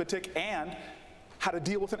 and arithmetic, and how to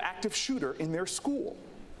deal with an active shooter in their school.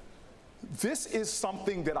 This is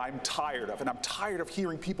something that I'm tired of, and I'm tired of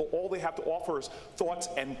hearing people, all they have to offer is thoughts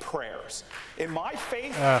and prayers. In my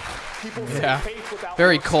faith, people say faith without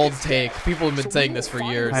very works cold is take. dead. People have been So saying we this will for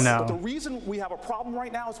years. find I know. But the reason we have a problem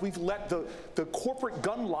right now is we've let the corporate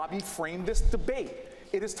gun lobby frame this debate.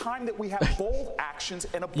 It is time that we have bold actions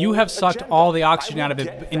and a bold You have sucked agenda. all the oxygen out of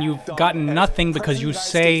it, and you've gotten nothing because you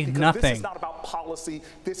say nothing. This is not about policy.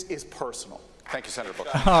 This is personal. Thank you, Senator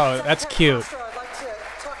Booker. Oh, that's cute. I'd like to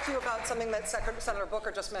talk to you about something that Senator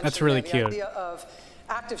Booker just mentioned. That's really the cute. idea of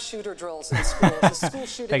active shooter drills in schools. The school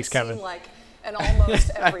shootings Thanks, Kevin. seem like an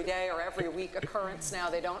almost every day or every week occurrence now.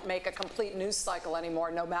 They don't make a complete news cycle anymore,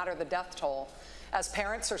 no matter the death toll. As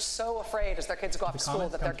parents are so afraid as their kids go off to school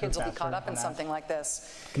that their kids will be caught up in something like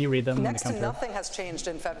this. Can you read them? Next to nothing has changed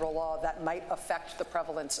in federal law that might affect the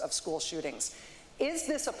prevalence of school shootings. Is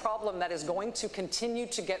this a problem that is going to continue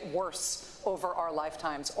to get worse over our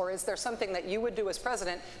lifetimes, or is there something that you would do as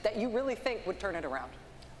president that you really think would turn it around?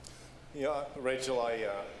 Yeah, Rachel,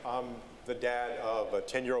 I'm the dad of a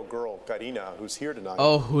 10-year-old girl, Karina, who's here tonight.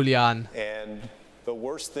 Oh, Julian. And the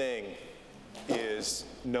worst thing is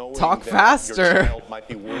knowing Talk that faster. your child might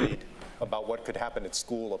be worried about what could happen at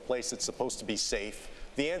school, a place that's supposed to be safe.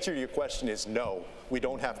 The answer to your question is no, we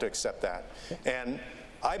don't have to accept that. And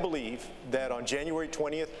I believe that on January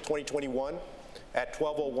 20th, 2021, at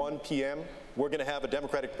 12:01 p.m., we're going to have a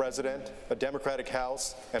Democratic president, a Democratic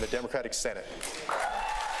House, and a Democratic Senate.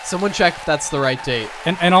 Someone check if that's the right date.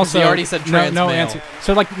 And also, he already said trans no male. answer.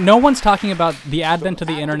 So like, no one's talking about the advent of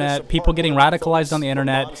the internet, people getting radicalized on the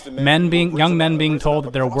internet, young men being told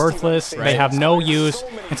that they're worthless, they have no use,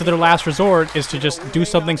 and so their last resort is to just do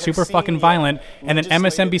something super fucking violent, and then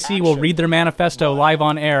MSNBC will read their manifesto live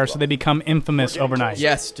on air, so they become infamous overnight.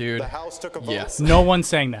 Yes, dude. The House took a vote. Yes. No one's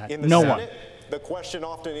saying that. In the No Senate, one. The question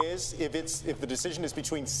often is if the decision is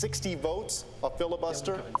between 60 votes, a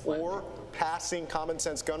filibuster, or passing common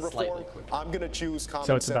sense gun reform, I'm going to choose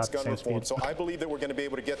common sense gun reform. So I believe that we're going to be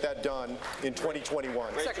able to get that done in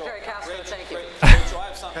 2021. Secretary Castro, thank you. Rachel, I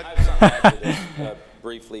have something after this,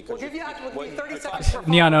 briefly. We'll give you 30 seconds for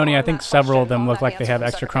Neon Oni, I think several of them look like they have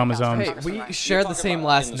extra chromosomes. Hey, we share the same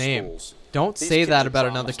last name. Don't say that about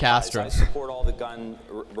another Castro. I support all the gun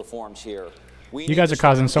reforms here. You guys are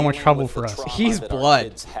causing so much trouble for us. He's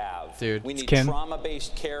blood, dude. We need kin.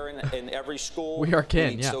 trauma-based care in every school. We are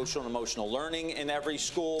kin, We need yeah. social and emotional learning in every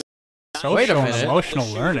school. Social and emotional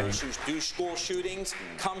learning. Who do school shootings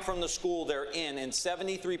come from the school they're in, and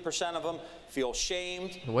 73% of them feel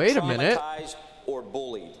shamed, Wait a minute. traumatized, or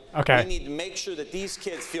bullied. Okay. We need to make sure that these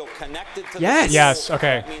kids feel connected to Yes. the school. Yes,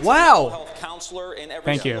 okay. That means Wow. a mental health counselor in every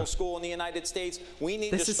Thank you. single school in the United States. We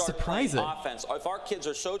need This to is start surprising. playing offense. If our kids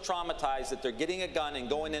are so traumatized that they're getting a gun and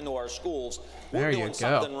going into our schools, There we're you doing go.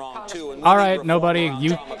 something wrong too. And we All need right, reform nobody, around you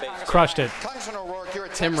trauma-based crushed it. Congressman O'Rourke, you're a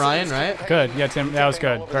Tim Texas Ryan, right? Good, yeah, Tim, that was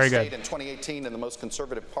good, very good. In 2018, in the most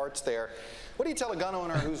conservative parts there, what do you tell a gun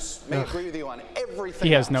owner who's may agree with you on everything?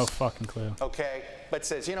 He has no else, fucking clue. Okay, but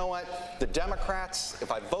says, you know what? The Democrats,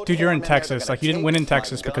 if I vote Dude, for you're them in there, Texas. they're Like, you didn't gonna win in take my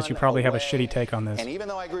Texas because you gun probably have a away. shitty take on this. And even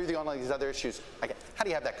though I agree with you on all these other issues, how do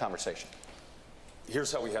you have that conversation? Here's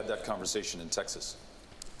how we had that conversation in Texas.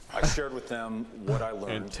 I shared with them what I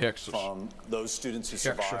learned from those students who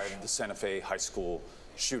survived the Santa Fe High School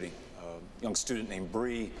shooting. A young student named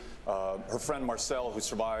Bree, her friend Marcel, who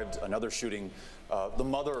survived another shooting, the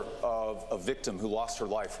mother of a victim who lost her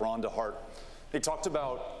life, Rhonda Hart. They talked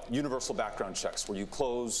about universal background checks, where you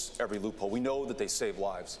close every loophole. We know that they save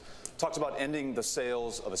lives. Talked about ending the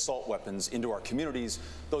sales of assault weapons into our communities.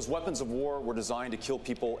 Those weapons of war were designed to kill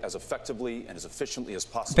people as effectively and as efficiently as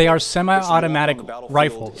possible. They are semi-automatic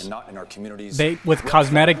rifles. Not in our communities. With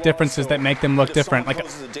cosmetic differences that make them look different. Like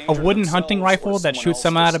a wooden hunting rifle that shoots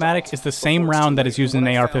semi-automatic is the same round that is used in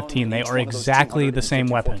an AR-15. They are exactly the same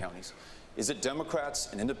weapon. Is it Democrats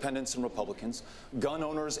and independents and Republicans, gun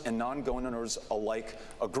owners and non-gun owners alike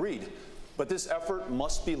agreed? But this effort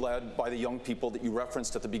must be led by the young people that you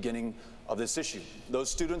referenced at the beginning of this issue. Those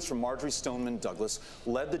students from Marjory Stoneman Douglas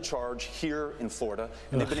led the charge here in Florida,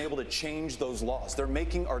 and they've been able to change those laws. They're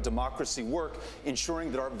making our democracy work,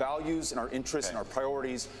 ensuring that our values and our interests and our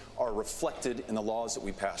priorities are reflected in the laws that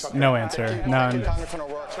we pass. No answer. None. Congressman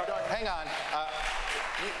O'Rourke. Hang on.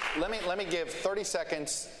 Let me give 30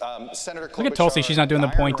 seconds. Senator Klobuchar, look at Tulsi. She's not doing the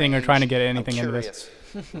pointing or trying to get anything into this.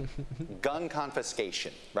 Gun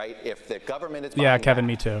confiscation, right? If the government is yeah, Kevin,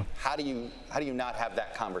 me too. How do you not have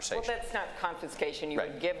that conversation? Well, that's not confiscation. You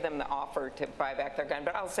would give them the offer to buy back their gun.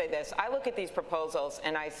 But I'll say this: I look at these proposals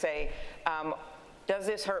and I say, does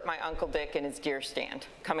this hurt my Uncle Dick and his deer stand,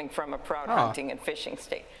 coming from a proud hunting and fishing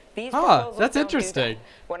state? These proposals that's interesting.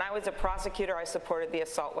 When I was a prosecutor, I supported the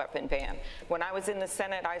assault weapon ban. When I was in the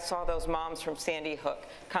Senate, I saw those moms from Sandy Hook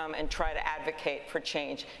come and try to advocate for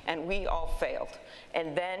change, and we all failed.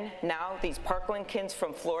 And then now these Parkland kids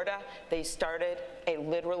from Florida, they started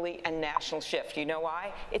literally a national shift. You know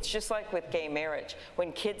why? It's just like with gay marriage.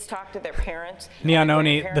 When kids talk to their parents,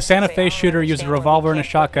 Neononi, the Santa Fe shooter used a revolver and a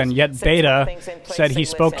shotgun, yet Beta said he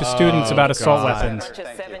spoke to students about assault weapons.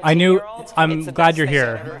 I'm glad you're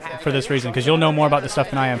here for this reason, because you'll know more about this stuff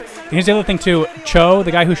than I am. And here's the other thing too. Cho,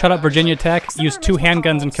 the guy who shot up Virginia Tech, used 2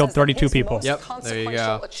 handguns and killed 32 people. Yep, there you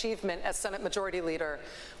go. Achievement as Senate Majority Leader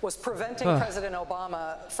was preventing President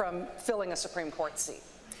Obama from filling a Supreme Court seat.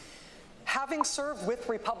 Having served with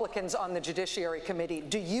Republicans on the Judiciary Committee,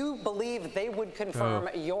 do you believe they would confirm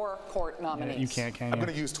your court nominees? You can't, can you? I'm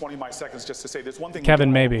going to use 20 of my seconds just to say there's one thing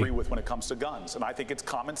Kevin, I agree with when it comes to guns, and I think it's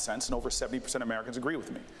common sense, and over 70% of Americans agree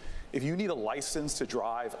with me. If you need a license to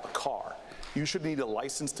drive a car, you should need a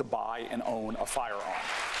license to buy and own a firearm.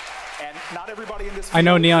 And not everybody in this I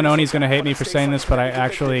know Neononi's going to hate me for saying this, but I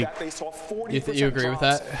actually... You agree with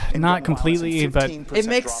that? Not completely, but... It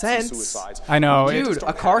makes sense. I know. Dude,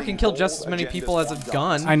 a car can kill just as many people as a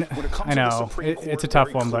gun. I know. It's a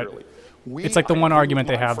tough one, but it's like the one argument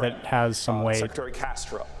they have that has some weight. Secretary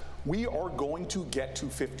Castro, we are going to get to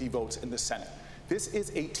 50 votes in the Senate. This is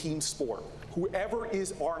a team sport. Whoever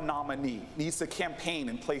is our nominee needs to campaign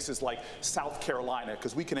in places like South Carolina,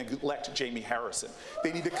 because we can elect Jamie Harrison.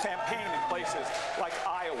 They need to campaign in places like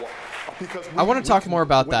Iowa, because I want to talk more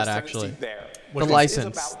about that, actually. The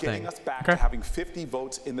license thing. Us back to having 50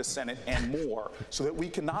 votes in the Senate and more, so that we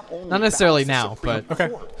can not only not necessarily now, but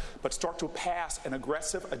but start to pass an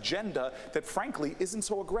aggressive agenda that, frankly, isn't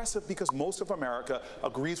so aggressive because most of America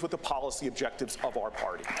agrees with the policy objectives of our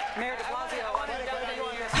party. Mayor de Blasio,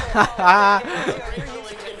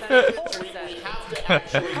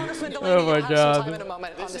 oh my God!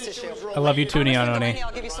 I love you too, Neononi.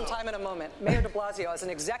 I'll give you some time in a moment. Mayor de Blasio, as an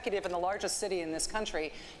executive in the largest city in this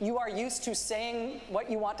country, you are used to saying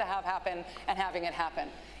what you want to have happen and having it happen.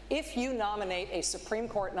 If you nominate a Supreme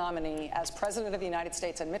Court nominee as President of the United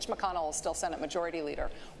States and Mitch McConnell is still Senate Majority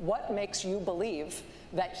Leader, what makes you believe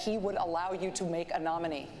that he would allow you to make a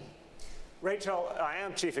nominee? Rachel, I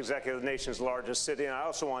am chief executive of the nation's largest city, and I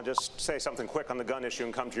also want to just say something quick on the gun issue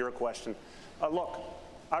and come to your question. Look,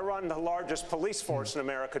 I run the largest police force in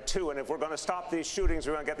America, too, and if we're going to stop these shootings,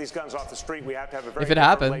 we're going to get these guns off the street, we have to have a very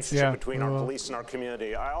different relationship between our police and our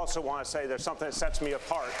community. I also want to say there's something that sets me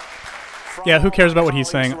apart. Yeah, who cares about what he's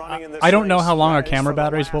saying? I don't know how long our camera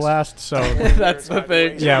batteries will last, so that's the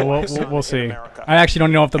thing. Yeah, we'll see. I actually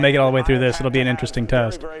don't know if they'll make it all the way through this. It'll be an interesting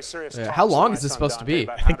test. Yeah. How long is this supposed to be?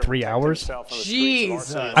 I think 3 hours.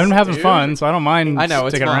 Jesus. I'm having fun, so I don't mind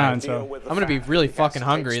sticking around. So I'm gonna be really fucking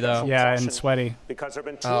hungry though. Yeah, and sweaty.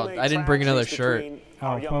 Oh, I didn't bring another shirt.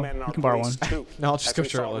 Oh, well, you can borrow one. No, I'll just go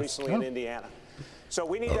shirtless. So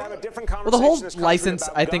we need to have a different conversation. Well, the whole license,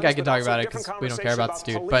 I think I can talk about it because we don't care about this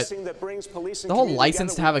dude, but the whole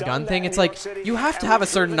license to have a gun thing, it's like you have to have a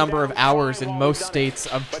certain number of hours in most states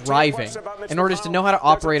of driving in order to know how to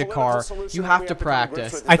operate a car. You have to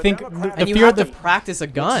practice. I think and you have to practice a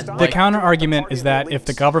gun. The counter argument is that if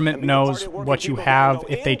the government knows what you have,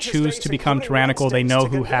 if they choose to become tyrannical, they know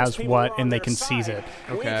who has what and they can seize it.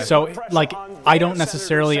 Okay. So, like, I don't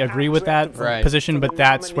necessarily agree with that position, but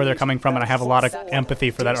that's where they're coming from, and I have a lot of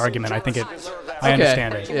empathy for that argument. I think I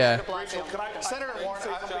understand it. Yeah. Senator Warren,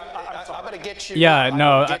 I'm going to get you. Yeah,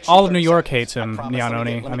 no, all of New York hates him,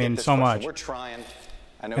 Giannoni. I mean, so much. We're trying.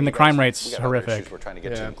 And the crime rate's horrific. We're trying to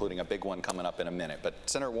get to, including a big one coming up in a minute. But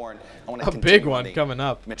Senator Warren, I want to continue big one coming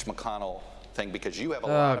up. Mitch McConnell thing, because you have a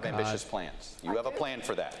lot of ambitious plans. You have a plan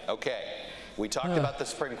for that. Okay. We talked about the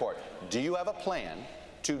Supreme Court. Do you have a plan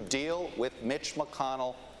to deal with Mitch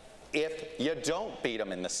McConnell if you don't beat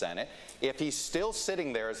him in the Senate? If he's still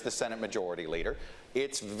sitting there as the Senate Majority Leader,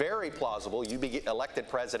 it's very plausible you be elected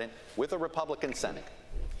president with a Republican Senate.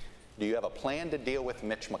 Do you have a plan to deal with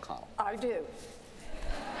Mitch McConnell? I do.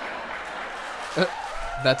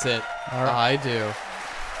 That's it. I do.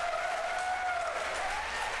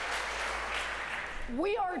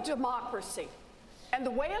 We are a democracy, and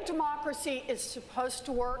the way a democracy is supposed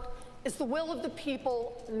to work is the will of the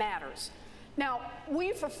people matters. Now,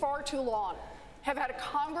 we for far too long have had a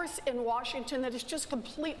Congress in Washington that has just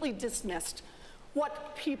completely dismissed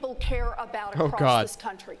what people care about across this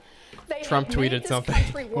country. Trump tweeted something.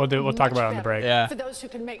 We'll talk about it on the break. Yeah. For those who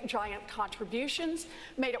can make giant contributions,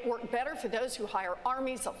 made it work better for those who hire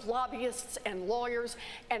armies of lobbyists and lawyers,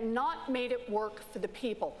 and not made it work for the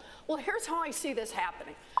people. Well, here's how I see this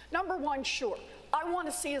happening. Number one, sure, I want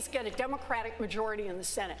to see us get a Democratic majority in the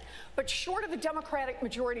Senate. But short of a Democratic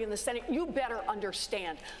majority in the Senate, you better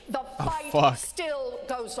understand the fight still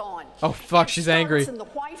goes on. Oh, fuck, she's angry. It's in the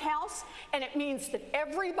White House, and it means that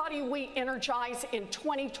everybody we energize in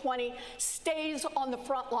 2020 stays on the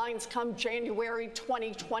front lines come January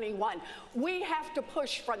 2021. We have to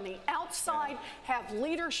push from the outside, have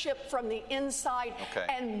leadership from the inside,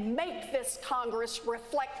 and make this Congress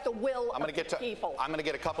reflect the will of the people. I'm going to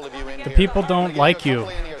get a couple of you in here. The people don't like you.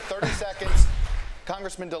 30 seconds.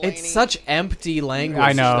 Congressman Delaney. It's such empty language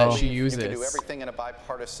I know. that she uses. You can do everything in a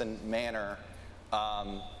bipartisan manner.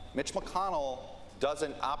 Mitch McConnell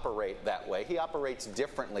doesn't operate that way. He operates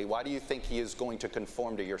differently. Why do you think he is going to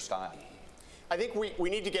conform to your style? I think we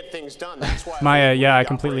need to get things done. That's why Maya, yeah, I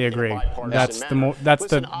completely agree. But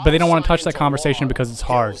they don't want to touch that conversation because it's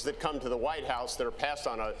hard. That come to the White House that are passed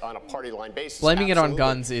on a party line basis. Blaming it on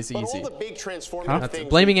guns is easy. All the big transformative things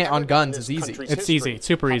blaming it on guns is easy. It's easy. It's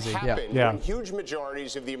super easy. Yeah. Huge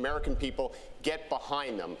majorities of the American people get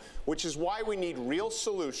behind them, which is why we need real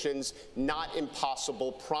solutions, not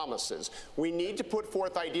impossible promises. We need to put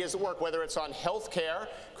forth ideas that work, whether it's on health care,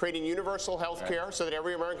 creating universal health care so that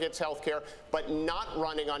every American gets health care, but not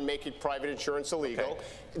running on making private insurance illegal.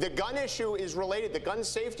 The gun issue is related. The gun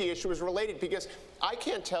safety issue is related because I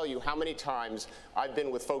can't tell you how many times I've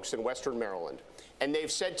been with folks in Western Maryland, and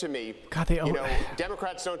they've said to me, you know,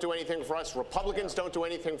 Democrats don't do anything for us, Republicans don't do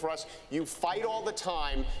anything for us. You fight all the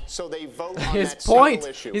time, so they vote on that single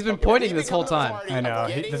issue. He's been pointing this whole time. I know.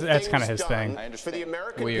 That's kind of his thing. For the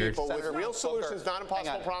American people, with real solutions, not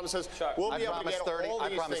impossible promises, we'll be able to get all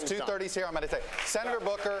these things done. 2:30s here. I'm going to say, Senator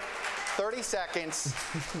Booker, 30 seconds.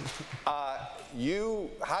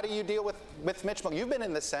 How do you deal with Mitch McConnell? You've been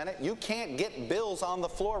in the Senate. You can't get bills on the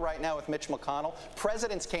floor right now with Mitch McConnell.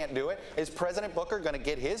 Presidents can't do it. Is President Booker going to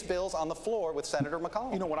get his bills on the floor with Senator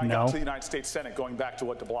McConnell? You know, when I got to the United States Senate, going back to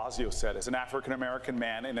what de Blasio said, as an African-American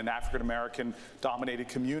man in an African-American dominated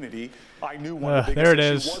community, I knew one of the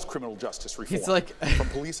biggest issues was criminal justice reform. It's like from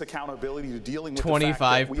police accountability to dealing with 25% the fact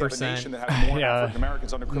that we have a nation that had more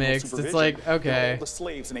African-Americans under criminal supervision. It's like, okay. All the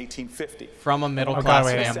slaves in 1850. From a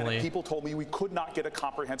middle-class family. People told me we could not get a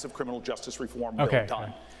comprehensive criminal justice reform bill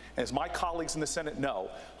done. As my colleagues in the Senate know,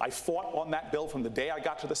 I fought on that bill from the day I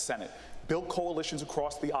got to the Senate. Built coalitions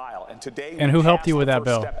across the aisle, and today. And who helped you with that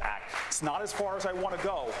bill? It's not as far as I want to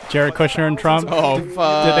go. Jared Kushner and Trump. Oh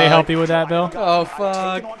fuck! Did they help you with that bill? Oh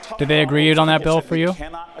fuck! Did they agree on that bill for you?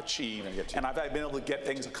 Cannot achieve, and I've been able to get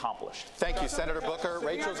things accomplished. Thank you, Senator Booker.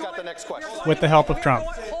 Rachel's got the next question. With the help of Trump.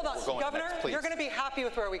 Hold on, Governor. You're going to be happy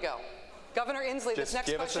with where we go. Governor Inslee, this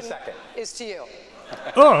next question is to you.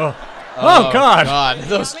 Oh God! God,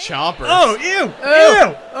 those chompers. Oh, ew!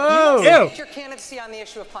 You your candidacy on the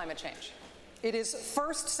issue of climate change. It is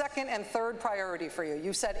first, second, and third priority for you.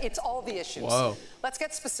 You said it's all the issues. Whoa. Let's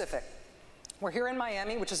get specific. We're here in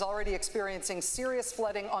Miami, which is already experiencing serious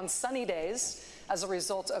flooding on sunny days as a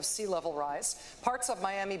result of sea level rise. Parts of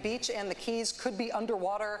Miami Beach and the Keys could be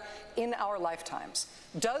underwater in our lifetimes.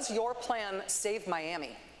 Does your plan save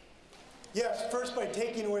Miami? Yes, first by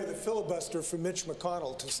taking away the filibuster from Mitch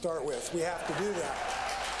McConnell to start with. We have to do that.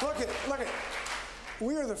 Look at,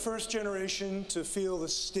 we are the first generation to feel the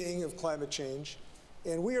sting of climate change,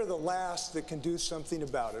 and we are the last that can do something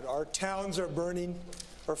about it. Our towns are burning,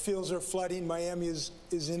 our fields are flooding, Miami is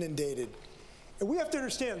inundated. And we have to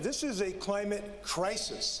understand, this is a climate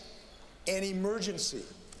crisis, an emergency,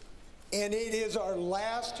 and it is our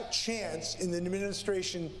last chance in the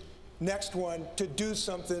administration, next one, to do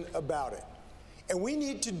something about it. And we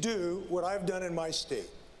need to do what I've done in my state.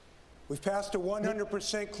 We've passed a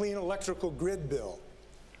 100% clean electrical grid bill.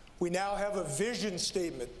 We now have a vision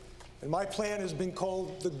statement, and my plan has been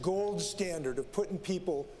called the gold standard of putting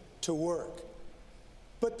people to work.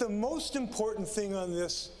 But the most important thing on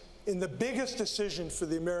this, and the biggest decision for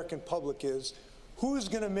the American public, is who's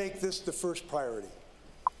going to make this the first priority.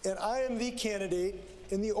 And I am the candidate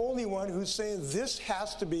and the only one who's saying this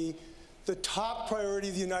has to be the top priority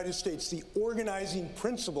of the United States, the organizing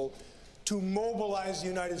principle to mobilize the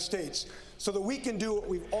United States so that we can do what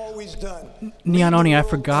we've always done. Neononi, I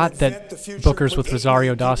forgot that Booker's with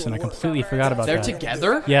Rosario Dawson. I completely forgot about that. They're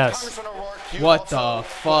together? Yes. What the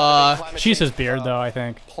fuck? She's his beard, though, I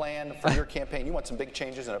think. Plan for your campaign. You want some big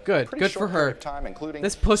changes in a good for her. Time, including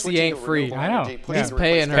this pussy ain't free. I know. He's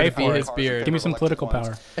paying her to be his beard. Give me some political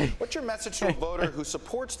power. What's your message to a voter who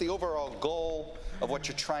supports the overall goal of what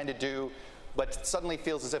you're trying to do, but suddenly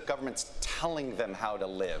feels as if government's telling them how to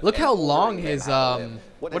live? Look how long his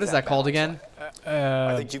what is that called again?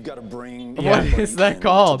 I think you've got to bring what is that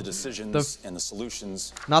called? The decisions and the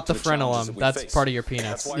solutions. Not the frenulum. That's part of your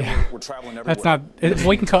penis. That's why we're traveling everywhere. That's not.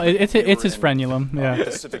 We can call it. It's his frenulum. Yeah.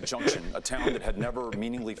 Pacific Junction, a town that had never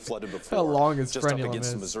meaningfully flooded before. How long is just frenulum up against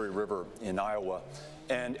is? the Missouri River in Iowa,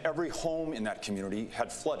 and every home in that community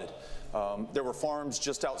had flooded. There were farms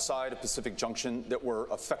just outside of Pacific Junction that were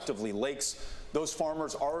effectively lakes. Those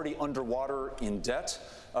farmers already underwater in debt.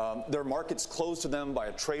 Their markets closed to them by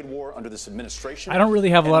a trade war under this administration. I don't really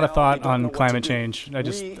have a lot of thought on climate change. I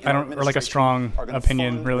don't, or like a strong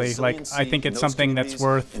opinion, really. Like, I think it's something that's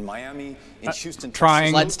worth in Miami, in Houston,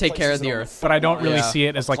 trying. Let's take care of the earth. But I don't really see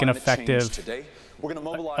it as like an effective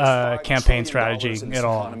campaign strategy at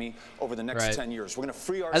all. Over the next 10 years. We're going to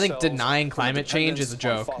free ourselves. I think denying climate change is a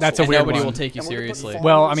joke. That's a weird one. Nobody will take you seriously.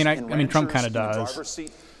 Well, I mean, Trump kind of does.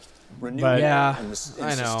 But yeah,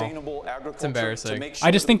 I know. It's embarrassing. I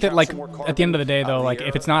just think that, like, at the end of the day, though, like,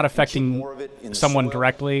 if it's not affecting someone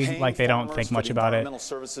directly, like, they don't think much about it.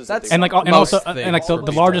 And like,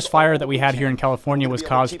 the largest fire that we had here in California was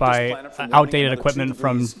caused by outdated equipment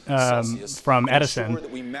from Edison,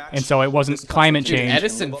 and so it wasn't climate change.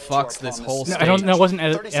 Edison fucks this whole state. No, I don't know. It wasn't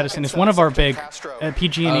Edison. It's one of our big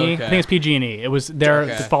PG&E. I think it's PG&E. It was their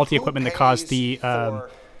faulty equipment that caused the.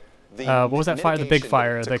 What was that fire? The big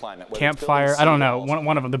fire, the campfire? I don't know.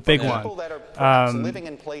 One of them, the big one.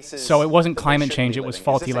 So it wasn't climate change; it was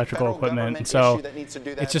faulty electrical equipment. And so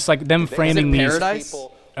it's just like them framing these. Paradise?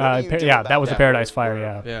 Yeah, that was the Paradise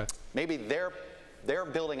Fire. Yeah. Maybe they're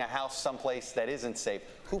building a house someplace that isn't safe.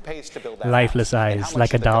 Who pays to build that? Lifeless eyes,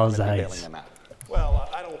 like a doll's eyes. Well,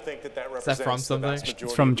 I don't think that represents. Is that from something?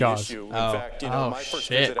 It's from Jaws. In oh, fact, my first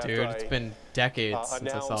shit, visit dude! It's been decades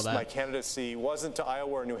since I saw that. My candidacy wasn't to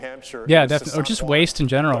Iowa or New Hampshire. Yeah, definitely, or just waste in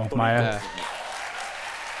general, Maya. Yeah.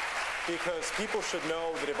 Because people should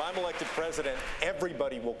know that if I'm elected president,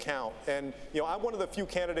 everybody will count. And I'm one of the few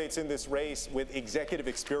candidates in this race with executive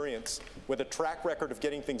experience, with a track record of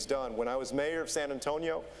getting things done. When I was mayor of San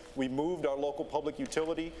Antonio, we moved our local public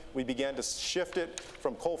utility. We began to shift it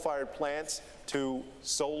from coal-fired plants to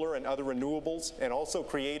solar and other renewables, and also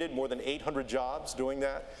created more than 800 jobs doing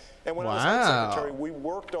that. And when I was Health Secretary, we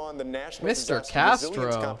worked on the National Disaster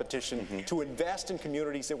Resilience Competition to invest in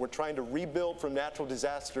communities that were trying to rebuild from natural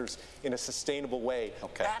disasters in a sustainable way.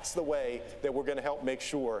 That's the way that we're going to help make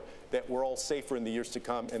sure that we're all safer in the years to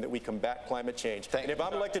come and that we combat climate change. And if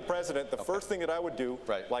I'm elected president, the first thing that I would do,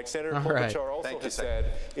 like Senator Klobuchar also has said,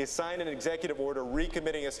 is sign an executive order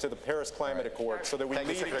recommitting us to the Paris Climate Accord so that we lead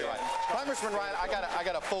again. Congressman Ryan, I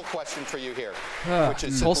got a full question for you here.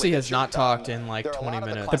 Tulsi has not talked in like 20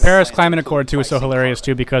 minutes. The Paris Climate Accord too is so hilarious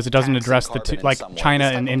too because it doesn't address the two, like China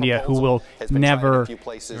and India, who will never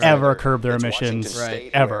ever curb their emissions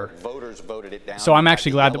ever. So I'm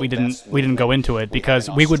actually glad that we didn't go into it, because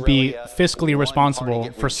we would be fiscally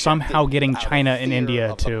responsible for somehow getting China and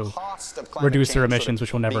India to reduce their emissions,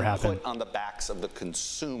 which will never happen. On the backs of the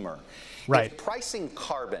consumer. Right. If pricing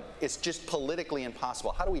carbon is just politically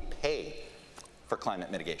impossible, how do we pay for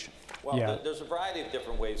climate mitigation? Well, there's a variety of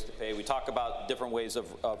different ways to pay. We talk about different ways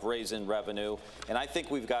of raising revenue, and I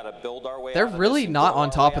think we've got to build our way. They're really not on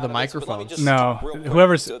top of the microphones. No,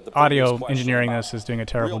 whoever's audio engineering this is doing a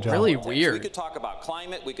terrible job. Really weird. We could talk about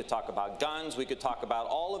climate, we could talk about guns, we could talk about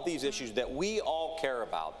all of these issues that we all care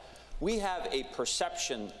about. We have a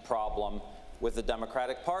perception problem with the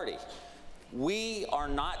Democratic Party. We are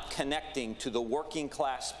not connecting to the working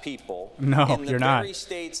class people in the very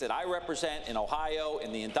states that I represent, in Ohio,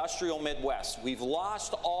 in the industrial Midwest. We've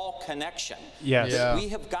lost all connection. Yes. Yeah. We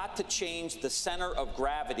have got to change the center of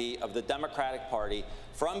gravity of the Democratic Party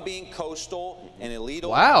from being coastal and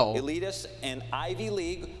elitist and Ivy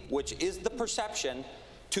League, which is the perception,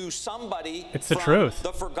 to somebody from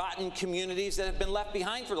the forgotten communities that have been left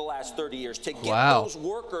behind for the last 30 years, to get those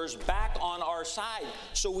workers back on our side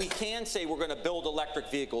so we can say we're going to build electric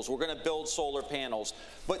vehicles, we're going to build solar panels.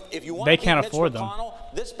 But if you want to beat Mitch McConnell,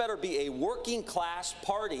 this better be a working class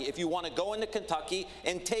party if you want to go into Kentucky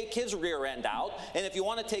and take his rear end out. And if you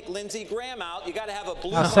want to take Lindsey Graham out, you got to have a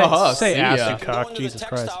blue say acid cock, Jesus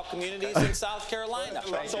Christ. Textile communities in South Carolina.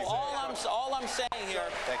 So all I'm saying here,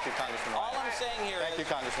 thank you, Congressman Ryan. All I'm saying here, thank you,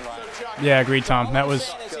 Congressman Ryan. Yeah, agreed, Tom. That was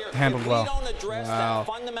handled well. We don't address that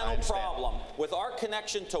fundamental problem with our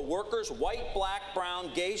connection to workers, white, black,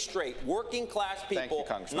 brown, gay, straight, working class people.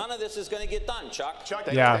 None of this is going to get done, Chuck.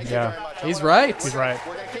 Thank you very much. He's right. He's right.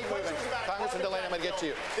 We're going to keep moving. Congressman Delaney, I'm going to get to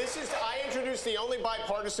you. I introduced the only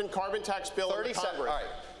bipartisan carbon tax bill in Congress. All right.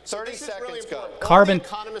 30 seconds go. Carbon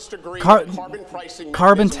pricing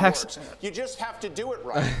carbon tax. Works. You just have to do it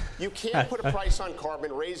right. You can't put a price on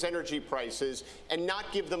carbon, raise energy prices, and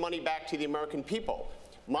not give the money back to the American people.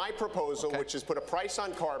 My proposal, which is put a price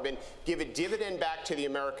on carbon, give a dividend back to the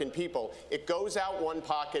American people. It goes out one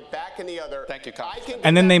pocket, back in the other. Thank you, Congressman.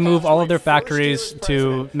 And then they move all of their factories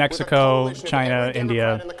to Mexico, China,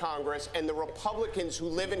 India. In the Congress and the Republicans who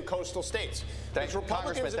live in coastal states. Because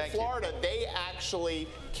Republicans in Florida, they actually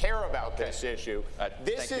care about this issue.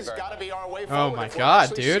 This has got to be our way forward. Oh my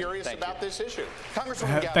God, dude! Serious about this issue.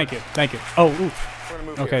 Congressman Thank you. Oh, ooh.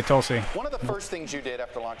 Okay, Tulsi. One of the first things you did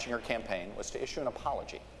after launching your campaign was to issue an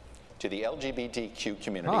apology to the LGBTQ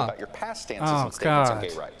community about your past stances and statements on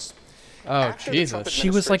gay rights. Oh, Jesus. She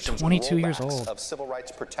was like 22 years old. Of civil rights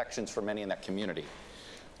protections for many in that community.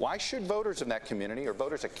 Why should voters in that community, or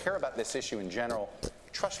voters that care about this issue in general,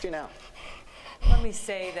 trust you now? Let me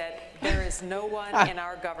say that there is no one in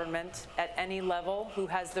our government at any level who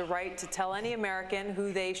has the right to tell any American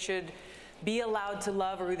who they should be allowed to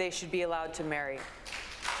love or who they should be allowed to marry.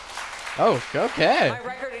 Oh, okay.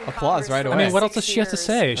 Applause right away. I mean, what else does she have to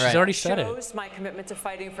say? She's already said it. Shows my commitment to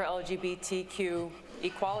fighting for LGBTQ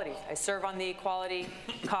equality. I serve on the Equality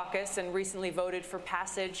Caucus and recently voted for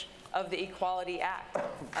passage of the Equality Act.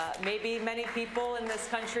 Maybe many people in this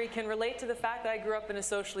country can relate to the fact that I grew up in a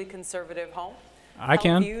socially conservative home. I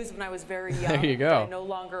can. Views when I was very young. There you go. That I no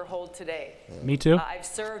longer hold today. Me too. I've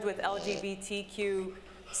served with LGBTQ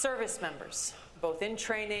service members, both in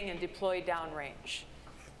training and deployed downrange.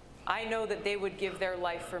 I know that they would give their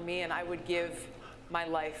life for me, and I would give my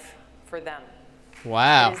life for them.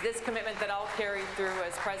 Wow. It is this commitment that I'll carry through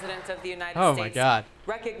as President of the United States. Oh my God.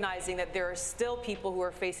 Recognizing that there are still people who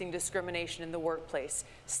are facing discrimination in the workplace,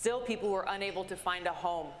 still people who are unable to find a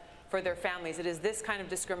home for their families. It is this kind of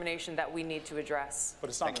discrimination that we need to address.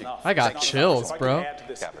 But it's not enough. I got chills, bro.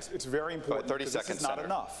 It's very important. 30 seconds. This is not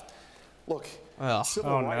enough. Look,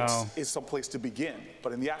 civil rights is some place to begin,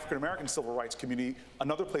 but in the African-American civil rights community,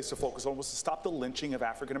 another place to focus on was to stop the lynching of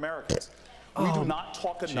African-Americans. We do not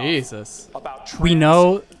talk enough about trans We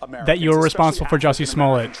know Americans, that you're responsible for Jussie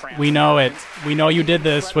Smollett. We know it. We know you did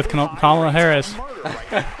this with Kamala Harris.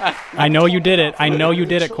 I know you did it. I know you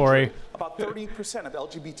did it, Corey. About 30% of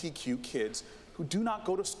LGBTQ kids who do not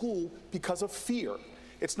go to school because of fear.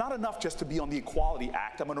 It's not enough just to be on the Equality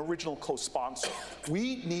Act. I'm an original co-sponsor.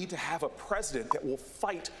 We need to have a president that will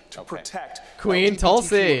fight to protect Queen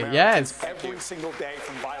Tulsi. Yes. Every single day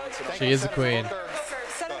from violence. She is a queen.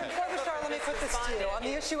 Senator Klobuchar, let me put this to you. On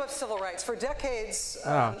the issue of civil rights, for decades,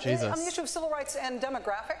 on the issue of civil rights and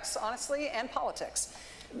demographics, honestly, and politics,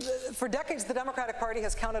 for decades, the Democratic Party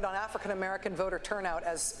has counted on African-American voter turnout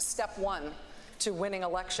as step one to winning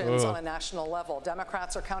elections on a national level.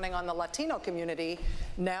 Democrats are counting on the Latino community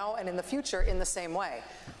now and in the future in the same way.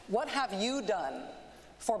 What have you done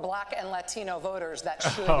for Black and Latino voters that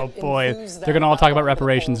should infuse they're going to all talk about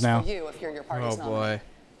reparations now. You, if you're your party's nominee?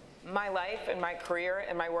 My life and my career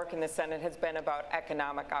and my work in the Senate has been about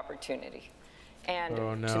economic opportunity. And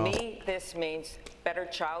to me, this means better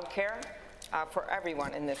child care, for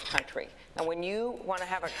everyone in this country. And when you want to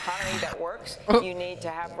have an economy that works, you need to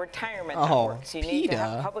have retirement that works. You need to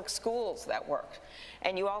have public schools that work.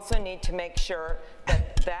 And you also need to make sure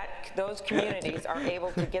that those communities are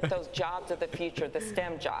able to get those jobs of the future, the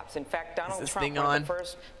STEM jobs. In fact, Donald Trump, one of the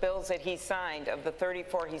first bills that he signed, of the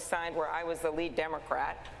 34 he signed where I was the lead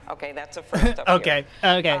Democrat, okay, that's a first up here.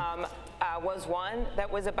 Was one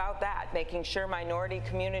that was about that, making sure minority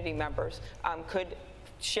community members could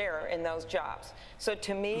share in those jobs. So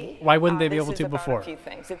to me, why wouldn't they be able to before? A few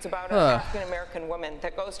things. It's about an African-American woman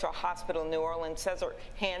that goes to a hospital in New Orleans, says her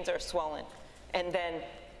hands are swollen, and then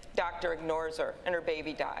doctor ignores her and her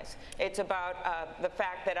baby dies. It's about the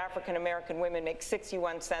fact that African-American women make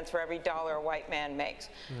 61 cents for every dollar a white man makes.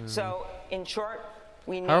 So in short,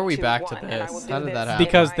 we need How are we back to this? How did that happen?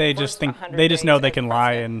 Because they just know they can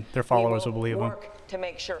lie and their followers will believe them. To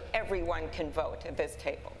make sure everyone can vote at this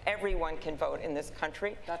table. Everyone can vote in this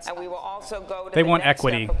country. And we will also go to They want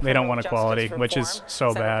equity. They don't want equality, which is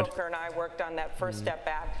so bad. Senator Booker and I worked on that First Step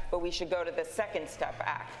Act, but we should go to the Second Step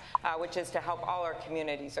Act, which is to help all our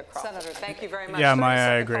communities across. Senator, thank you very much. Yeah,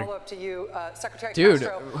 Maya, I agree. Follow up to you, Secretary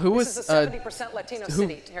Castro. Who was this is a 70% Latino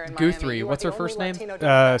city here in Miami. Guthrie. What's her first name?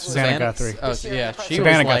 Savannah Guthrie. Oh, yeah.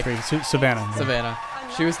 Savannah Guthrie. Savannah.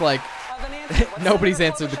 She was like, nobody's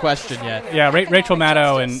answered the question yet. Yeah, Rachel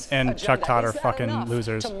Maddow and Chuck Todd are fucking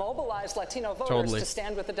losers. To mobilize Latino voters to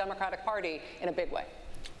stand with the Democratic Party in a big way.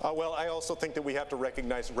 Well, I also think that we have to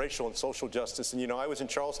recognize racial and social justice. And, you know, I was in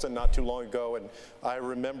Charleston not too long ago, and I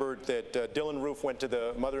remembered that Dylan Roof went to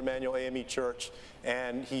the Mother Emanuel AME Church,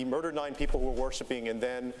 and he murdered 9 people who were worshiping, and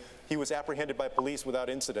then he was apprehended by police without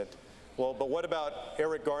incident. Well, but what about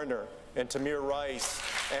Eric Garner and Tamir Rice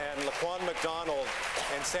and Laquan McDonald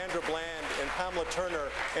and Sandra Bland and Pamela Turner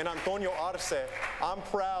and Antonio Arce? I'm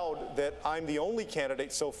proud that I'm the only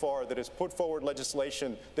candidate so far that has put forward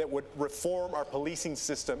legislation that would reform our policing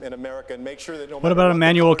system in America and make sure that no matter what about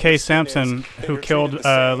Emmanuel K. Sampson, who killed,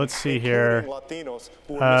 let's see here, Latinos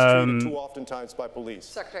who are mistreated too oftentimes by police?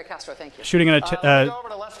 Secretary Castro, thank you. Shooting at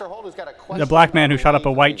a black man who shot up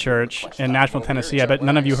a white church in Nashville, Tennessee. I bet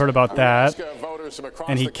none of you heard about that.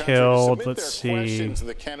 And he killed, let's see.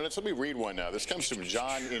 The candidates. Let me read one now. This comes from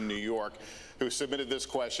John in New York, who submitted this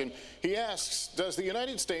question. He asks, does the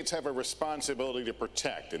United States have a responsibility to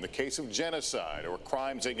protect in the case of genocide or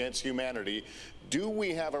crimes against humanity? Do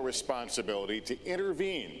we have a responsibility to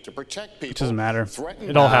intervene, to protect people? It doesn't matter.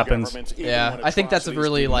 It all happens. Yeah, I think that's a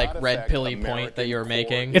really like red pilly point that you're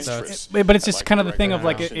making. But it's just kind of the thing of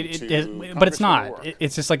like, but it's not.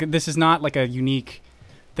 It's just like, this is not like a unique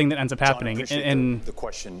thing that ends up happening. And the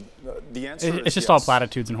question, the answer it's just all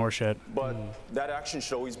platitudes and horseshit. But that action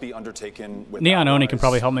should always be undertaken with Neon Oni can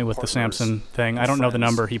probably help me with the Sampson thing. I don't know the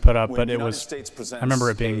number he put up, but it was, I remember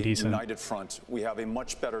it being decent. United front, we have a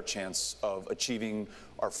much better chance of achieving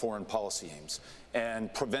our foreign policy aims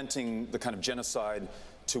and preventing the kind of genocide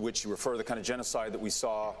to which you refer, the kind of genocide that we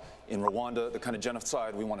saw in Rwanda, the kind of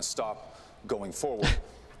genocide we want to stop going forward.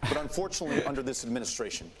 But unfortunately, under this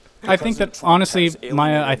administration, I think that, honestly,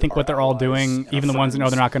 Maya, I think what they're all doing, even the ones that know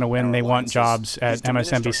they're not going to win, they want jobs at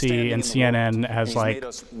MSNBC and CNN as, like,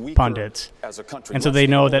 pundits. And so they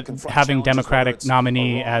know that having Democratic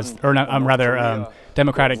nominee as, or rather,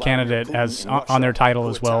 Democratic candidate as on their title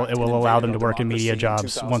as well, it will allow them to work in media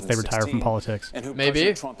jobs once they retire from politics.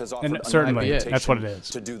 Maybe. And certainly, that's what it is.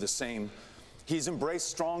 To do the same. He's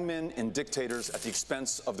embraced strongmen and dictators at the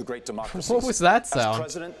expense of the great democracy. What was that sound? As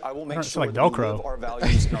president, I will make sure like that we live our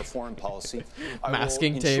values in our foreign policy.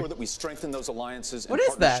 Masking I will tape. ensure that we strengthen those alliances and what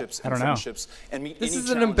is partnerships that? and friendships and meet this any is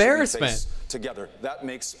an challenge embarrassment. that we face together. That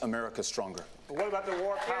makes America stronger. What about the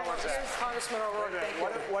War Powers Act?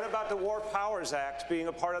 What about the War Powers Act being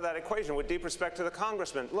a part of that equation? With deep respect to the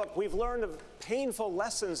congressman, look, we've learned of painful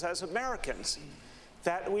lessons as Americans,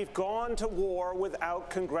 that we've gone to war without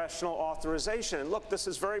congressional authorization. And look, this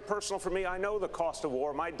is very personal for me. I know the cost of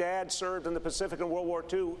war. My dad served in the Pacific in World War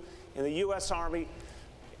II in the U.S. Army.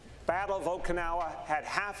 Battle of Okinawa, had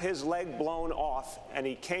half his leg blown off, and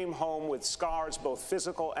he came home with scars, both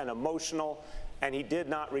physical and emotional, and he did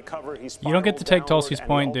not recover. He You don't get to take Tulsi's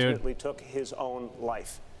point, dude. Ultimately took his own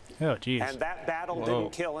life. Oh, geez. And that battle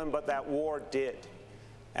didn't kill him, but that war did.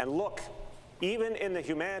 And look, even in the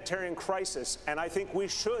humanitarian crisis, and I think we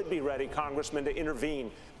should be ready, Congressman, to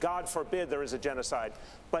intervene. God forbid there is a genocide,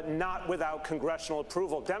 but not without congressional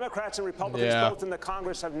approval. Democrats and Republicans both in the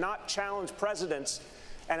Congress have not challenged presidents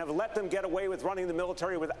and have let them get away with running the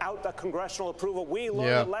military without the congressional approval. We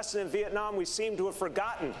learned a lesson in Vietnam we seem to have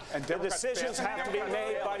forgotten. And the decisions have to be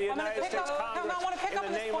made by the United States Congress. I want to pick up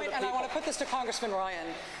on this point, and I want to put this to Congressman Ryan.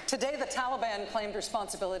 Today, the Taliban claimed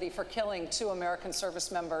responsibility for killing 2 American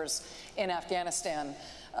service members in Afghanistan.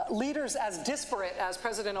 Leaders as disparate as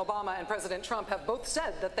President Obama and President Trump have both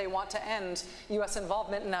said that they want to end U.S.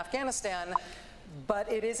 involvement in Afghanistan, but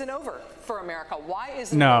it isn't over for America. Why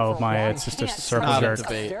isn't it over? No, Maya, it's just a circle jerk.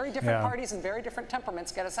 Very different parties and very different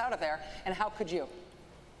temperaments get us out of there, and how could you?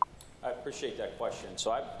 I appreciate that question.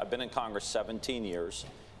 So I've been in Congress 17 years,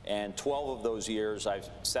 and 12 of those years I've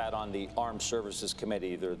sat on the Armed Services Committee,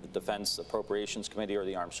 either the Defense Appropriations Committee or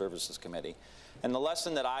the Armed Services Committee. And the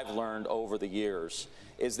lesson that I've learned over the years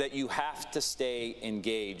is that you have to stay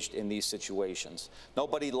engaged in these situations.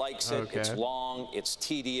 Nobody likes it. Okay. It's long, it's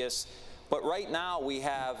tedious. But right now we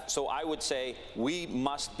have, so I would say we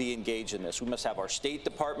must be engaged in this. We must have our State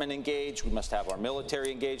Department engaged. We must have our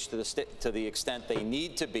military engaged to the extent they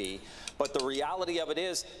need to be. But the reality of it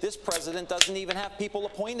is this president doesn't even have people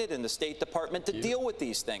appointed in the State Department to deal with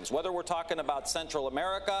these things. Whether we're talking about Central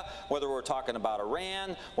America, whether we're talking about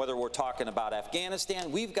Iran, whether we're talking about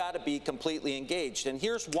Afghanistan, we've got to be completely engaged. And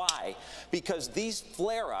here's why. Because these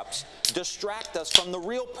flare-ups distract us from the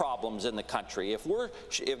real problems in the country. If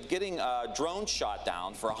getting drones shot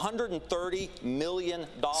down for $130 million.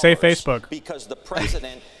 Say Facebook. Because the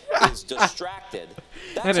president is distracted.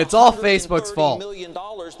 That's and it's all Facebook's fault. $130 million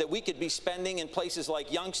that we could be spending in places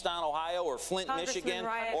like Youngstown, Ohio, or Flint, Michigan,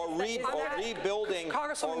 or rebuilding.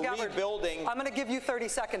 Congresswoman Gabbard, I'm going to give you 30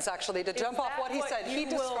 seconds, actually, to jump off what he said. He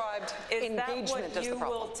described engagement as the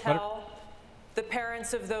problem. Is that what you will tell the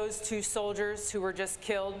parents of those 2 soldiers who were just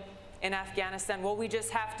killed in Afghanistan? Well, we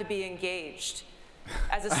just have to be engaged.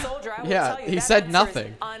 As a soldier, I will tell you, he that said answer nothing.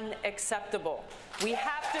 Is unacceptable. We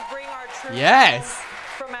have to bring our troops home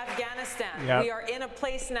from Afghanistan. We are in a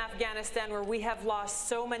place in Afghanistan where we have lost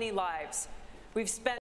so many lives. We've spent